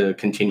on to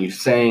continue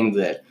saying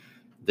that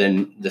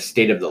then the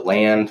state of the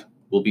land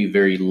will be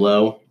very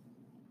low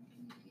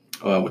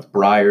with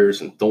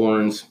briars and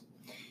thorns.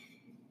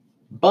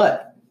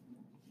 But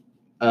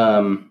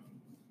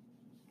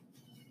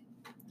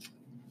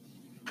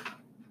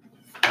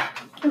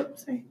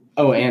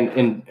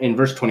and in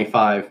verse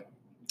 25,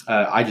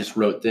 I just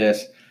wrote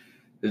this.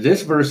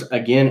 This verse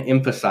again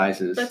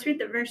emphasizes. Let's read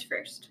the verse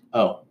first.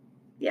 Oh,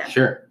 yeah,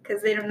 sure.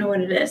 Because they don't know what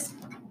it is.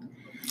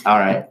 All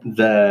right,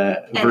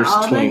 the and verse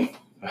 20.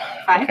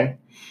 Okay.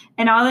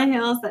 And all the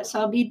hills that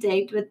shall be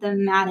digged with the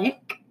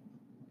mattock,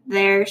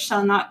 there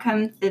shall not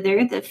come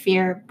thither the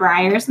fear of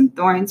briars and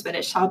thorns, but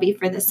it shall be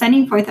for the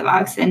sending forth of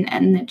oxen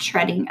and the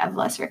treading of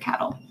lesser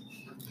cattle.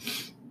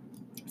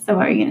 So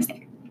what are you going to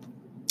say?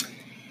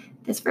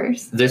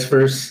 This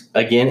verse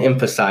again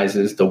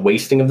emphasizes the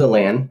wasting of the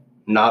land,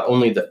 not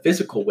only the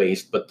physical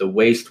waste, but the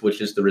waste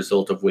which is the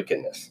result of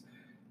wickedness.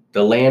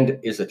 The land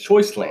is a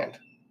choice land,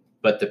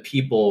 but the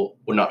people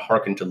would not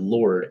hearken to the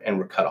Lord and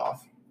were cut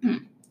off.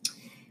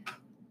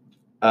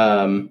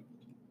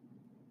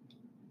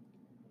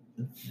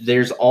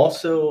 There's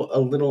also a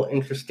little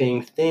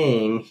interesting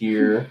thing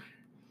here.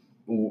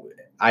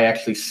 I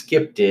actually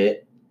skipped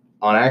it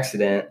on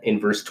accident in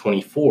verse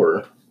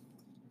 24.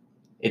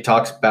 It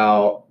talks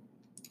about,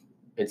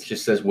 it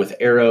just says, with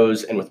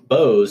arrows and with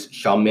bows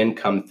shall men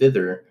come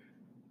thither,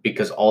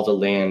 because all the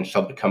land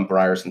shall become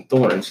briars and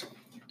thorns.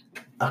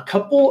 A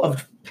couple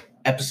of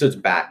episodes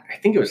back, I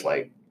think it was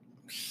like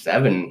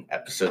 7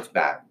 episodes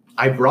back,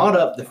 I brought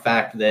up the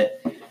fact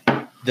that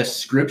the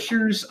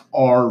scriptures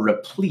are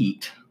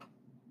replete,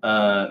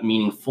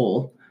 meaning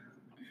full,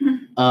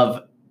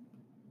 of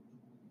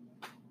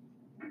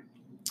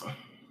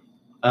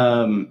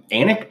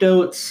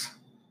anecdotes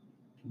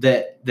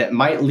that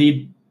might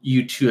lead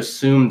you to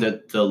assume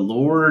that the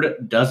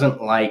Lord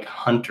doesn't like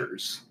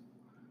hunters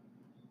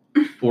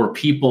or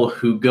people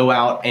who go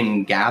out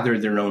and gather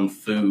their own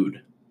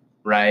food,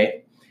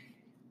 right?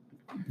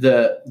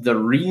 The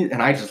reason,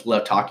 and I just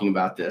love talking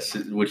about this,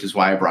 which is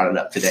why I brought it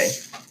up today.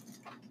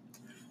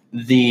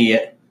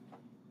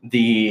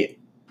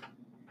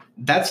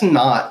 That's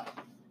not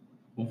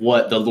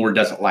what the Lord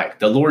doesn't like.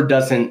 The Lord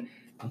doesn't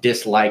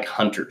dislike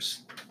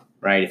hunters,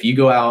 right? If you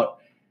go out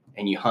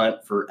and you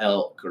hunt for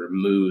elk or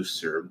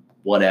moose or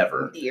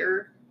whatever.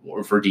 Deer.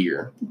 Or for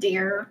deer.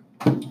 Deer.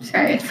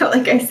 Sorry, I felt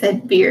like I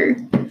said beer.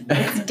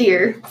 It's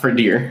deer. For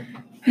deer.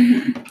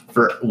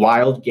 For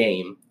wild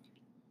game.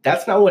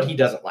 That's not what he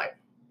doesn't like.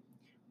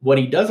 What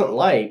he doesn't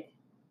like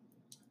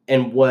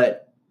and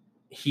what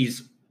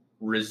he's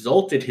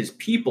resulted his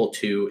people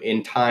to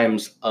in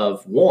times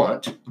of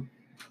want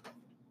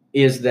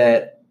is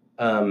that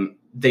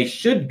they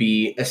should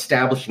be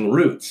establishing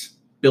roots,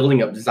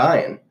 building up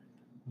Zion.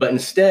 But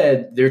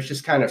instead, they're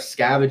just kind of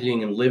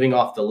scavenging and living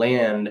off the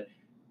land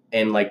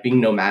and like being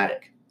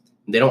nomadic.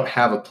 They don't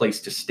have a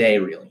place to stay,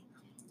 really.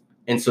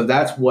 And so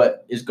that's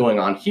what is going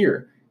on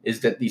here,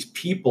 is that these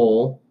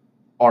people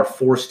are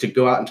forced to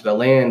go out into the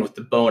land with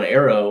the bow and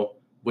arrow,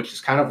 which is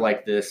kind of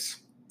like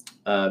this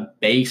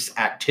base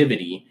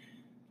activity,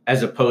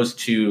 as opposed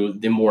to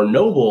the more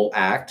noble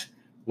act,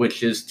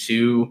 which is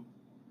to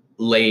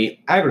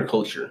lay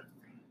agriculture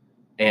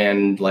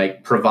and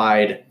like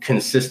provide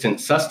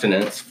consistent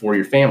sustenance for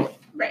your family.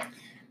 Right.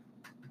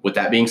 With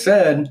that being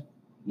said,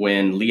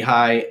 when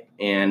Lehi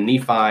and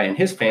Nephi and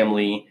his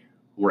family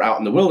were out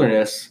in the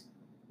wilderness,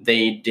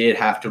 they did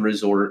have to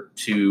resort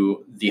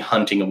to the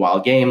hunting of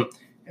wild game,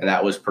 and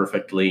that was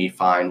perfectly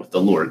fine with the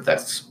Lord.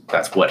 That's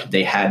what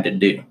they had to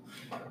do.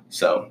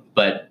 So,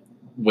 but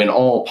when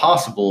all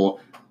possible,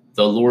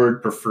 the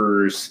Lord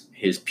prefers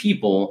his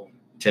people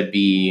to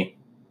be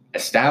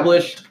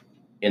established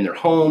in their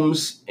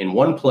homes, in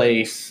one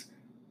place,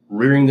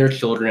 rearing their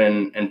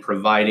children and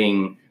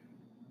providing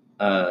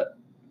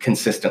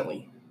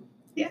consistently.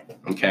 Yeah.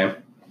 Okay.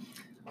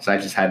 So I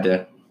had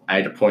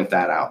to point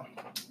that out.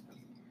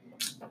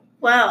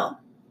 Well,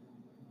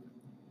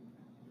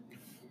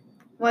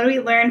 what do we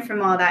learn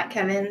from all that,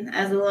 Kevin,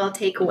 as a little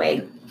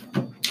takeaway?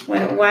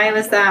 Why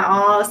was that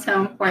all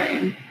so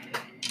important?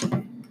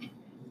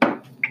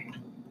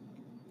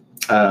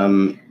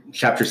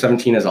 Chapter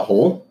 17 as a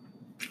whole.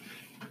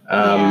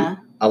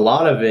 A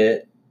lot of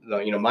it,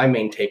 my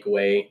main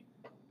takeaway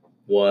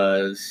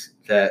was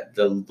that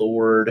the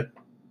Lord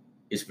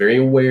is very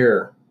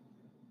aware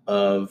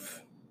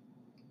of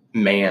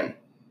man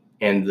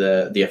and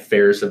the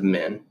affairs of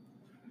men.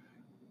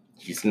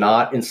 He's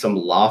not in some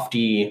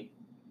lofty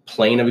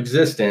plane of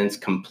existence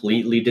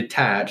completely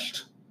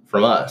detached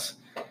from us.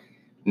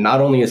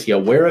 Not only is he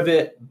aware of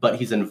it, but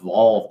he's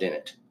involved in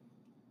it.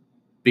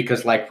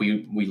 Because like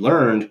we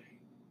learned,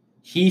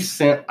 he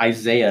sent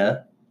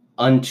Isaiah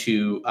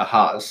unto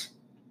Ahaz,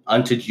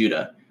 unto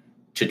Judah,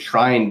 to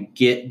try and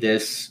get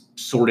this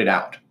sorted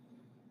out,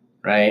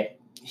 right?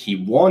 He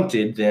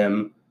wanted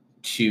them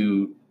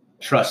to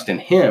trust in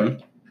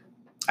him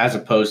as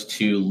opposed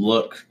to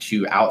look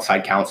to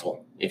outside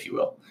counsel, if you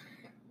will.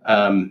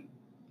 And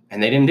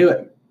they didn't do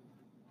it.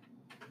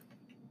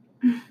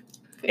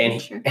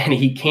 And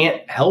he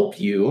can't help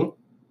you.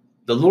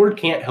 The Lord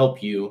can't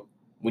help you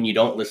when you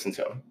don't listen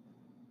to him.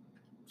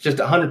 It's just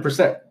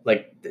 100%.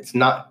 Like, it's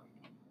not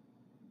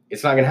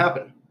going to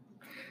happen.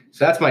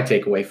 So that's my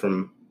takeaway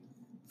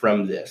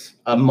from this,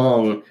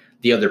 among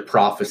the other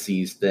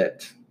prophecies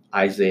that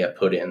Isaiah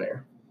put in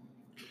there.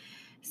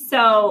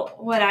 So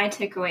what I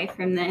took away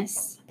from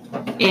this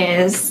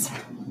is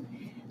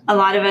a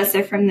lot of us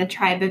are from the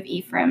tribe of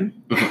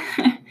Ephraim.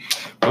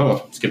 Oh,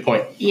 that's a good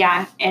point.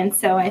 Yeah. And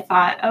so I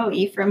thought,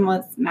 Ephraim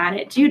was mad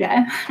at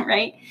Judah,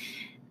 right?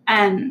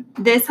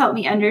 This helped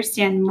me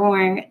understand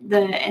more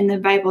in the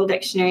Bible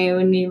dictionary.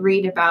 When we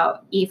read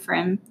about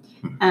Ephraim,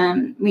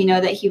 we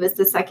know that he was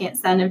the second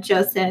son of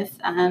Joseph.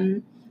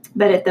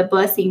 But at the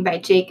blessing by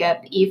Jacob,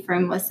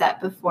 Ephraim was set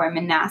before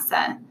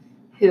Manasseh,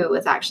 who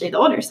was actually the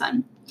older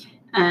son.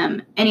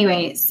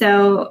 Anyway,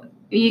 so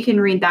you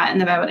can read that in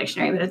the Bible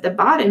dictionary. But at the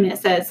bottom, it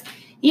says,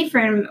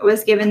 Ephraim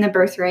was given the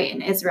birthright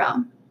in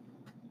Israel.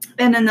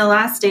 And in the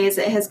last days,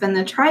 it has been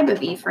the tribe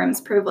of Ephraim's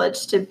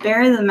privilege to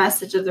bear the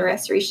message of the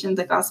restoration of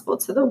the gospel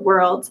to the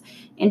world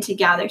and to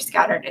gather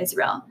scattered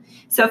Israel.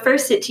 So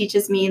first, it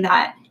teaches me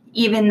that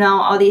even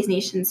though all these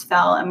nations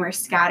fell and were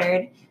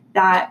scattered,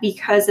 that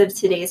because of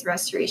today's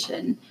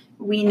restoration,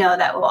 we know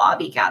that we'll all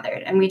be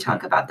gathered. And we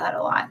talk about that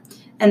a lot.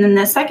 And then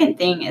the second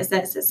thing is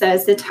that it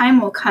says, the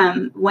time will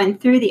come when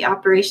through the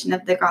operation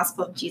of the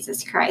gospel of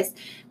Jesus Christ,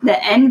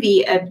 the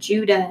envy of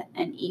Judah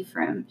and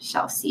Ephraim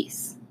shall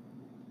cease.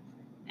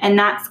 And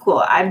that's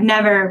cool. I've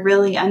never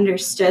really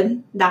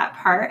understood that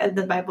part of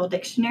the Bible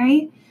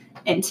dictionary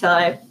until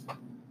I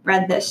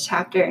read this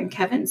chapter, and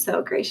Kevin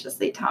so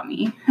graciously taught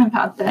me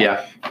about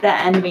the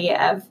envy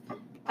of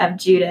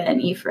Judah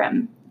and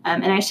Ephraim.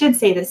 And I should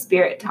say the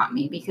Spirit taught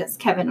me, because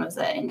Kevin was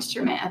an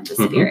instrument of the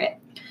Spirit.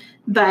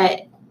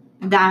 But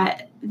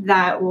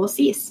that will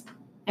cease.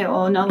 It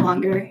will no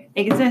longer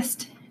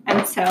exist.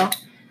 And so,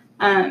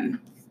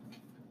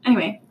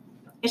 anyway,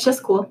 it's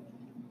just cool.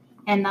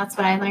 And that's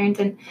what I learned.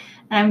 And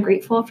I'm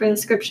grateful for the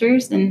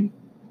scriptures and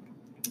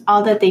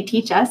all that they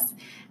teach us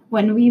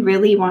when we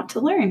really want to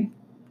learn.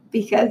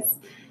 Because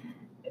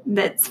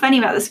that's funny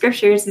about the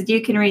scriptures is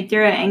you can read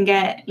through it and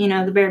get,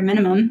 the bare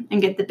minimum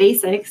and get the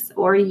basics,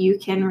 or you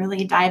can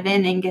really dive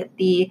in and get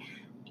the,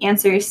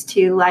 answers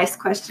to life's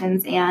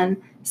questions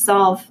and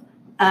solve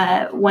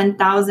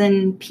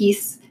 1,000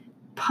 piece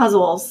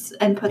puzzles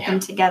and put them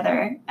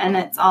together, and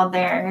it's all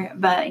there.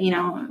 But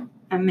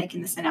I'm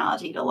making this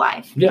analogy to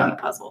life,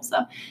 puzzle.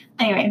 So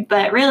anyway,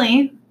 but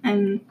really,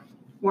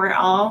 we're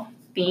all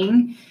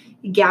being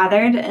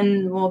gathered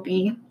and will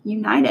be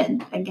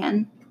united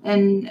again,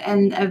 and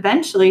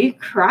eventually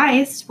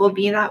Christ will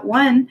be that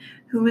one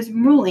who is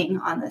ruling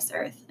on this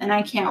earth, and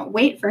I can't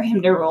wait for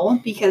him to rule,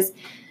 because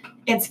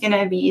it's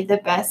gonna be the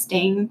best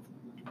dang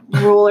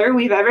ruler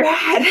we've ever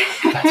had.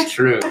 That's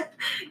true.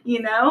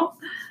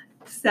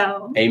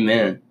 So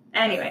amen.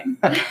 Anyway,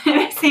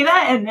 I say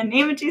that in the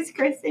name of Jesus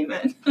Christ,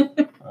 amen.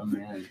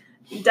 Amen.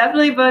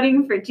 Definitely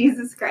voting for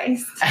Jesus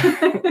Christ.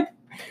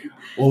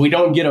 Well, we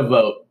don't get a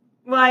vote.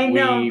 Well, I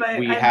know,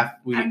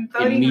 I'm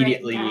voting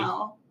immediately. Right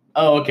now.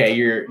 Oh, okay.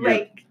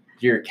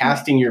 You're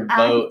casting your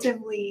vote.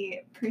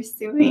 Actively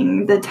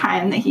pursuing the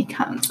time that he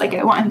comes. Like,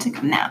 I want him to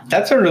come now.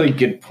 That's a really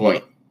good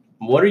point.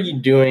 What are you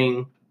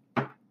doing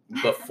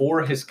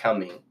before his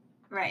coming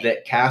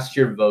that casts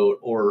your vote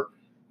or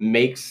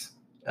makes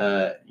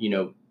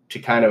to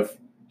kind of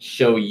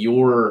show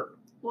your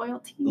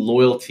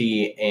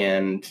loyalty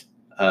and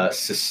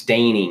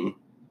sustaining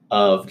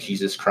of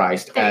Jesus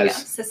Christ?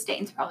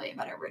 Sustain's probably a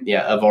better word.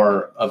 Yeah, of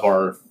our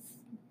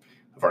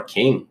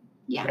King.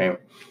 Yeah, right?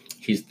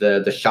 He's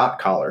the shot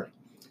caller,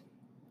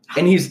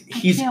 and he's.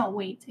 I can't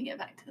wait to get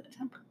back to the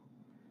temple.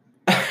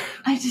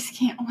 I just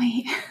can't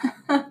wait.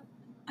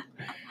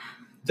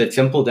 The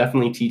temple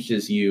definitely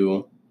teaches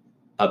you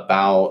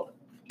about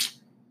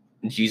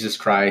Jesus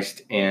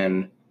Christ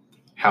and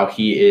how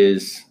he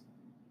is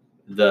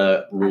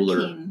the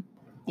ruler,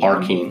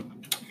 our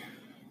king.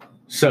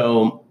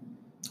 So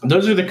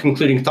those are the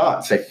concluding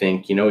thoughts, I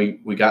think.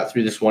 We got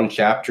through this one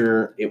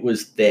chapter. It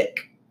was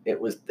thick.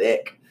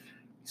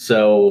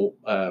 So,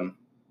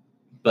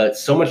 but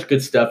so much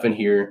good stuff in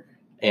here.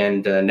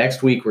 And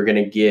next week, we're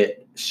going to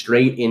get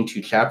straight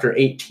into chapter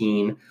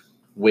 18,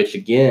 which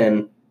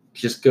again,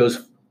 just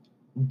goes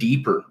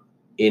deeper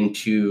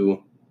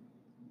into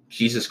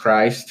Jesus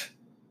Christ,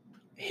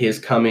 his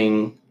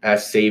coming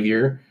as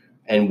Savior,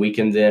 and we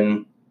can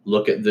then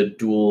look at the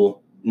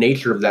dual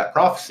nature of that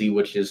prophecy,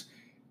 which is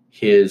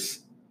his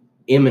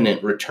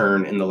imminent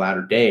return in the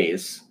latter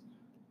days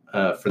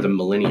for the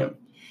millennium.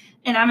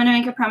 And I'm going to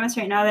make a promise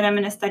right now that I'm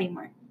going to study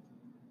more.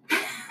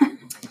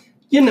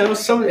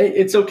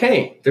 It's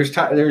okay.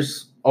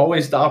 There's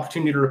always the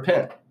opportunity to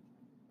repent.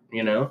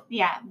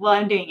 Yeah. Well,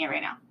 I'm doing it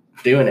right now.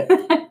 Doing it.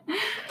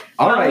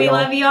 All right. We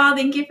love you all.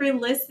 Thank you for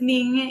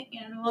listening,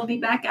 and we'll be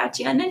back at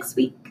you next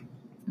week.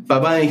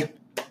 Bye-bye.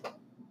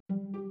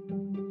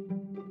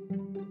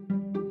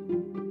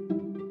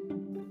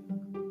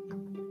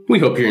 We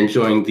hope you're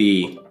enjoying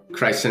the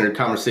Christ-Centered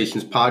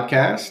Conversations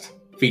podcast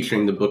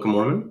featuring the Book of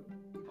Mormon.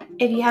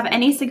 If you have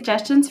any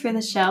suggestions for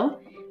the show,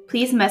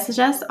 please message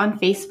us on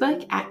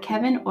Facebook at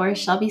Kevin or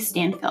Shelby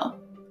Stanfill.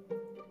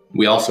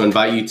 We also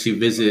invite you to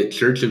visit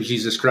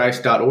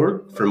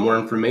churchofjesuschrist.org for more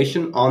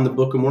information on the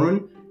Book of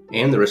Mormon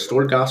and the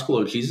restored gospel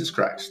of Jesus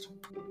Christ.